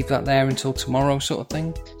just leave that there until tomorrow, sort of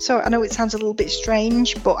thing? So I know it sounds a little bit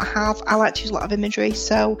strange, but I like to use a lot of imagery.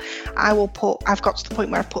 So I've got to the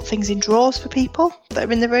point where I've put things in drawers for people that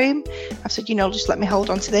are in the room. I've said, just let me hold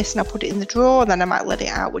on to this, and I'll put it in the drawer, and then I might let it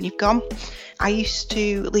out when you've gone. I used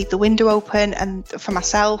to leave the window open and for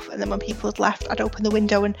myself, and then when people had left, I'd open the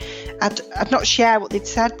window and I'd not share what they'd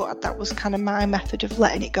said, but that was kind of my method of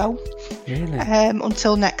letting it go. Really?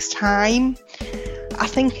 Until next time. I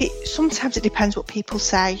think sometimes it depends what people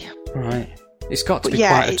say. Right. It's got to be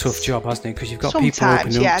quite a tough job, hasn't it? Because you've got people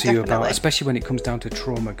opening up to you about, especially when it comes down to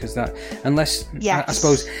trauma, because that, unless, I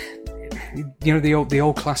suppose, the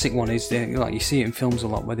old classic one is, like you see it in films a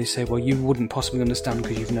lot, where they say, well, you wouldn't possibly understand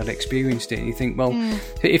because you've not experienced it. And you think, well,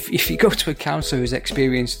 if you go to a counsellor who's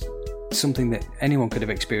experienced something that anyone could have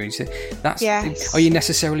experienced, are you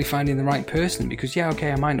necessarily finding the right person? Because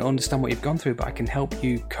I might not understand what you've gone through, but I can help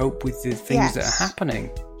you cope with the things that are happening.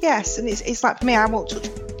 Yes, and it's like, for me, I won't touch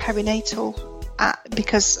perinatal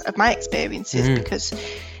because of my experiences,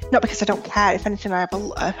 not because I don't care. If anything, I have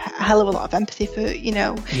a hell of a lot of empathy for,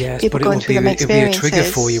 people going through them experiences. It'll be a trigger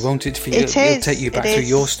for you, won't it? It'll take you back through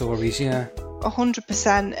your stories,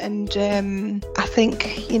 100%. And I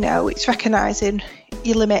think, it's recognising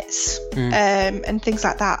your limits and things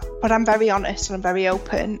like that. But I'm very honest and I'm very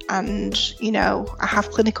open, and I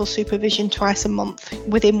have clinical supervision twice a month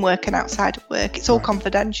within work and outside of work. It's all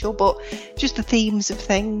confidential, but just the themes of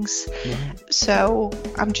things. So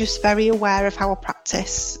I'm just very aware of how I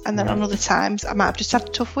practice, and then on other times I might have just had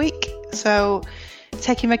a tough week, so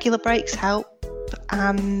taking regular breaks help,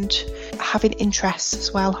 and having interests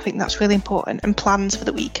as well. I think that's really important, and plans for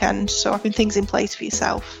the weekend, so having things in place for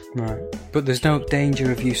yourself. Right. But there's no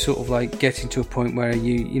danger of you sort of like getting to a point where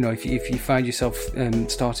if you find yourself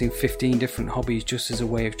starting 15 different hobbies just as a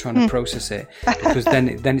way of trying to process it, because then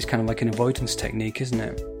it's kind of like an avoidance technique, isn't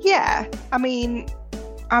it? Yeah, I mean,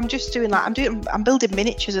 I'm just doing I'm building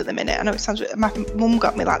miniatures at the minute. I know it sounds, my mum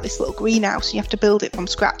got me like this little greenhouse, and you have to build it from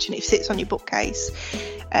scratch, and it sits on your bookcase.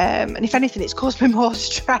 And if anything, it's caused me more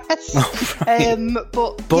stress. Oh, right.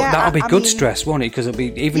 But that'll be good stress, won't it? Because it'll be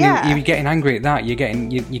if you're getting angry at that, you're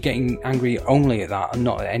getting angry only at that and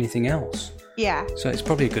not at anything else. Yeah. So it's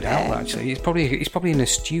probably a good outlet. Actually, it's probably an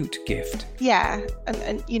astute gift. Yeah,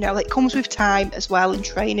 and it comes with time as well, and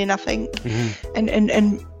training, I think,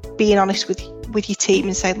 and being honest with your team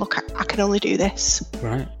and saying, look, I can only do this.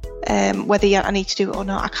 Right. Whether I need to do it or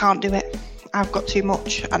not, I can't do it. I've got too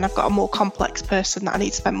much, and I've got a more complex person that I need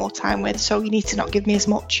to spend more time with, so you need to not give me as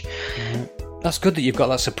much. That's good that you've got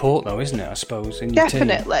that support, though, isn't it, I suppose, in your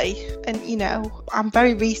Definitely. team? And, I'm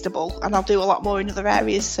very reasonable, and I'll do a lot more in other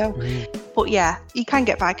areas, so... But yeah, you can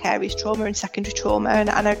get vicarious trauma and secondary trauma, and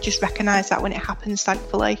I just recognise that when it happens,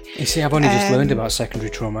 thankfully. You see, I've only just learned about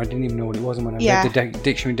secondary trauma. I didn't even know what it was, and when I read the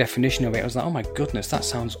dictionary definition of it, I was like, oh my goodness, that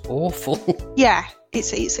sounds awful. Yeah,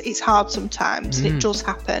 it's hard sometimes, and it does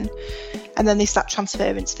happen. And then there's that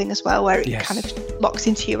transference thing as well, where it kind of locks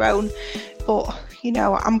into your own. But,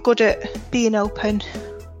 I'm good at being open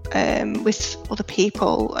with other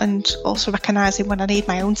people, and also recognising when I need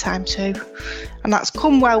my own time too. And that's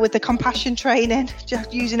come well with the compassion training,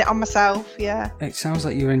 just using it on myself. It sounds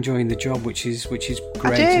like you're enjoying the job, which is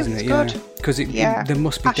great, isn't it? It's good. Because there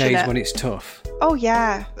must be passionate days when it's tough. Oh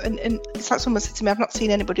yeah, and it's like someone said to me, I've not seen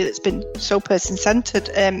anybody that's been so person-centred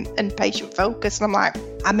and patient-focused, and I'm like,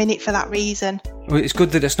 I'm in it for that reason. Well, it's good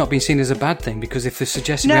that it's not been seen as a bad thing, because if they're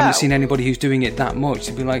suggesting we haven't seen anybody who's doing it that much,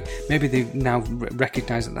 they'd be like, maybe they now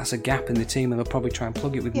recognise that that's a gap in the team, and they'll probably try and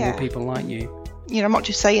plug it with more people like you. I'm not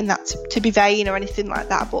just saying that to be vain or anything like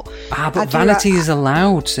that, but vanity is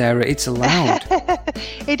allowed, Sarah. It's allowed.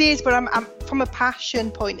 It is, but I'm from a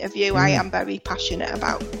passion point of view. I am very passionate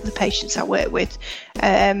about the patients I work with,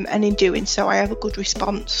 and in doing so, I have a good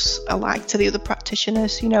response. I like to the other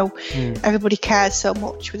practitioners. Everybody cares so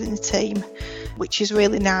much within the team, which is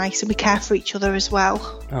really nice, and we care for each other as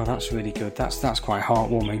well. Oh, that's really good. That's quite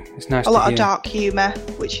heartwarming. It's nice. A lot of dark humour,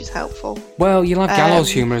 which is helpful. Well, you'll have gallows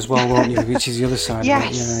humour as well, won't you? Which is the other side.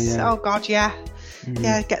 Yes. Of it. Yeah. Oh God, yeah.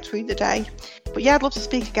 get through the day. But yeah, I'd love to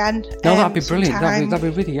speak again. No, that'd be brilliant. That'd be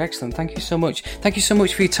really excellent. Thank you so much. Thank you so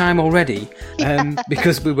much for your time already.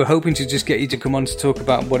 Because we were hoping to just get you to come on to talk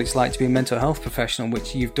about what it's like to be a mental health professional,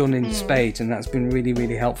 which you've done in spades, and that's been really,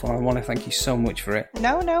 really helpful. I want to thank you so much for it.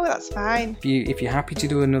 No, that's fine. If you're happy to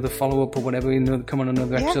do another follow-up or whatever, come on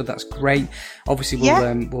another episode, that's great. Obviously,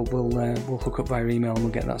 we'll hook up via email and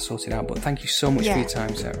we'll get that sorted out. But thank you so much for your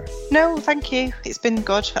time, Sarah. No, thank you. It's been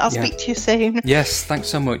good. I'll speak to you soon. Yes, thanks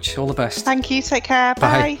so much. All the best. Thank you. Take care.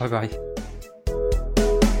 Bye. Bye. Bye-bye.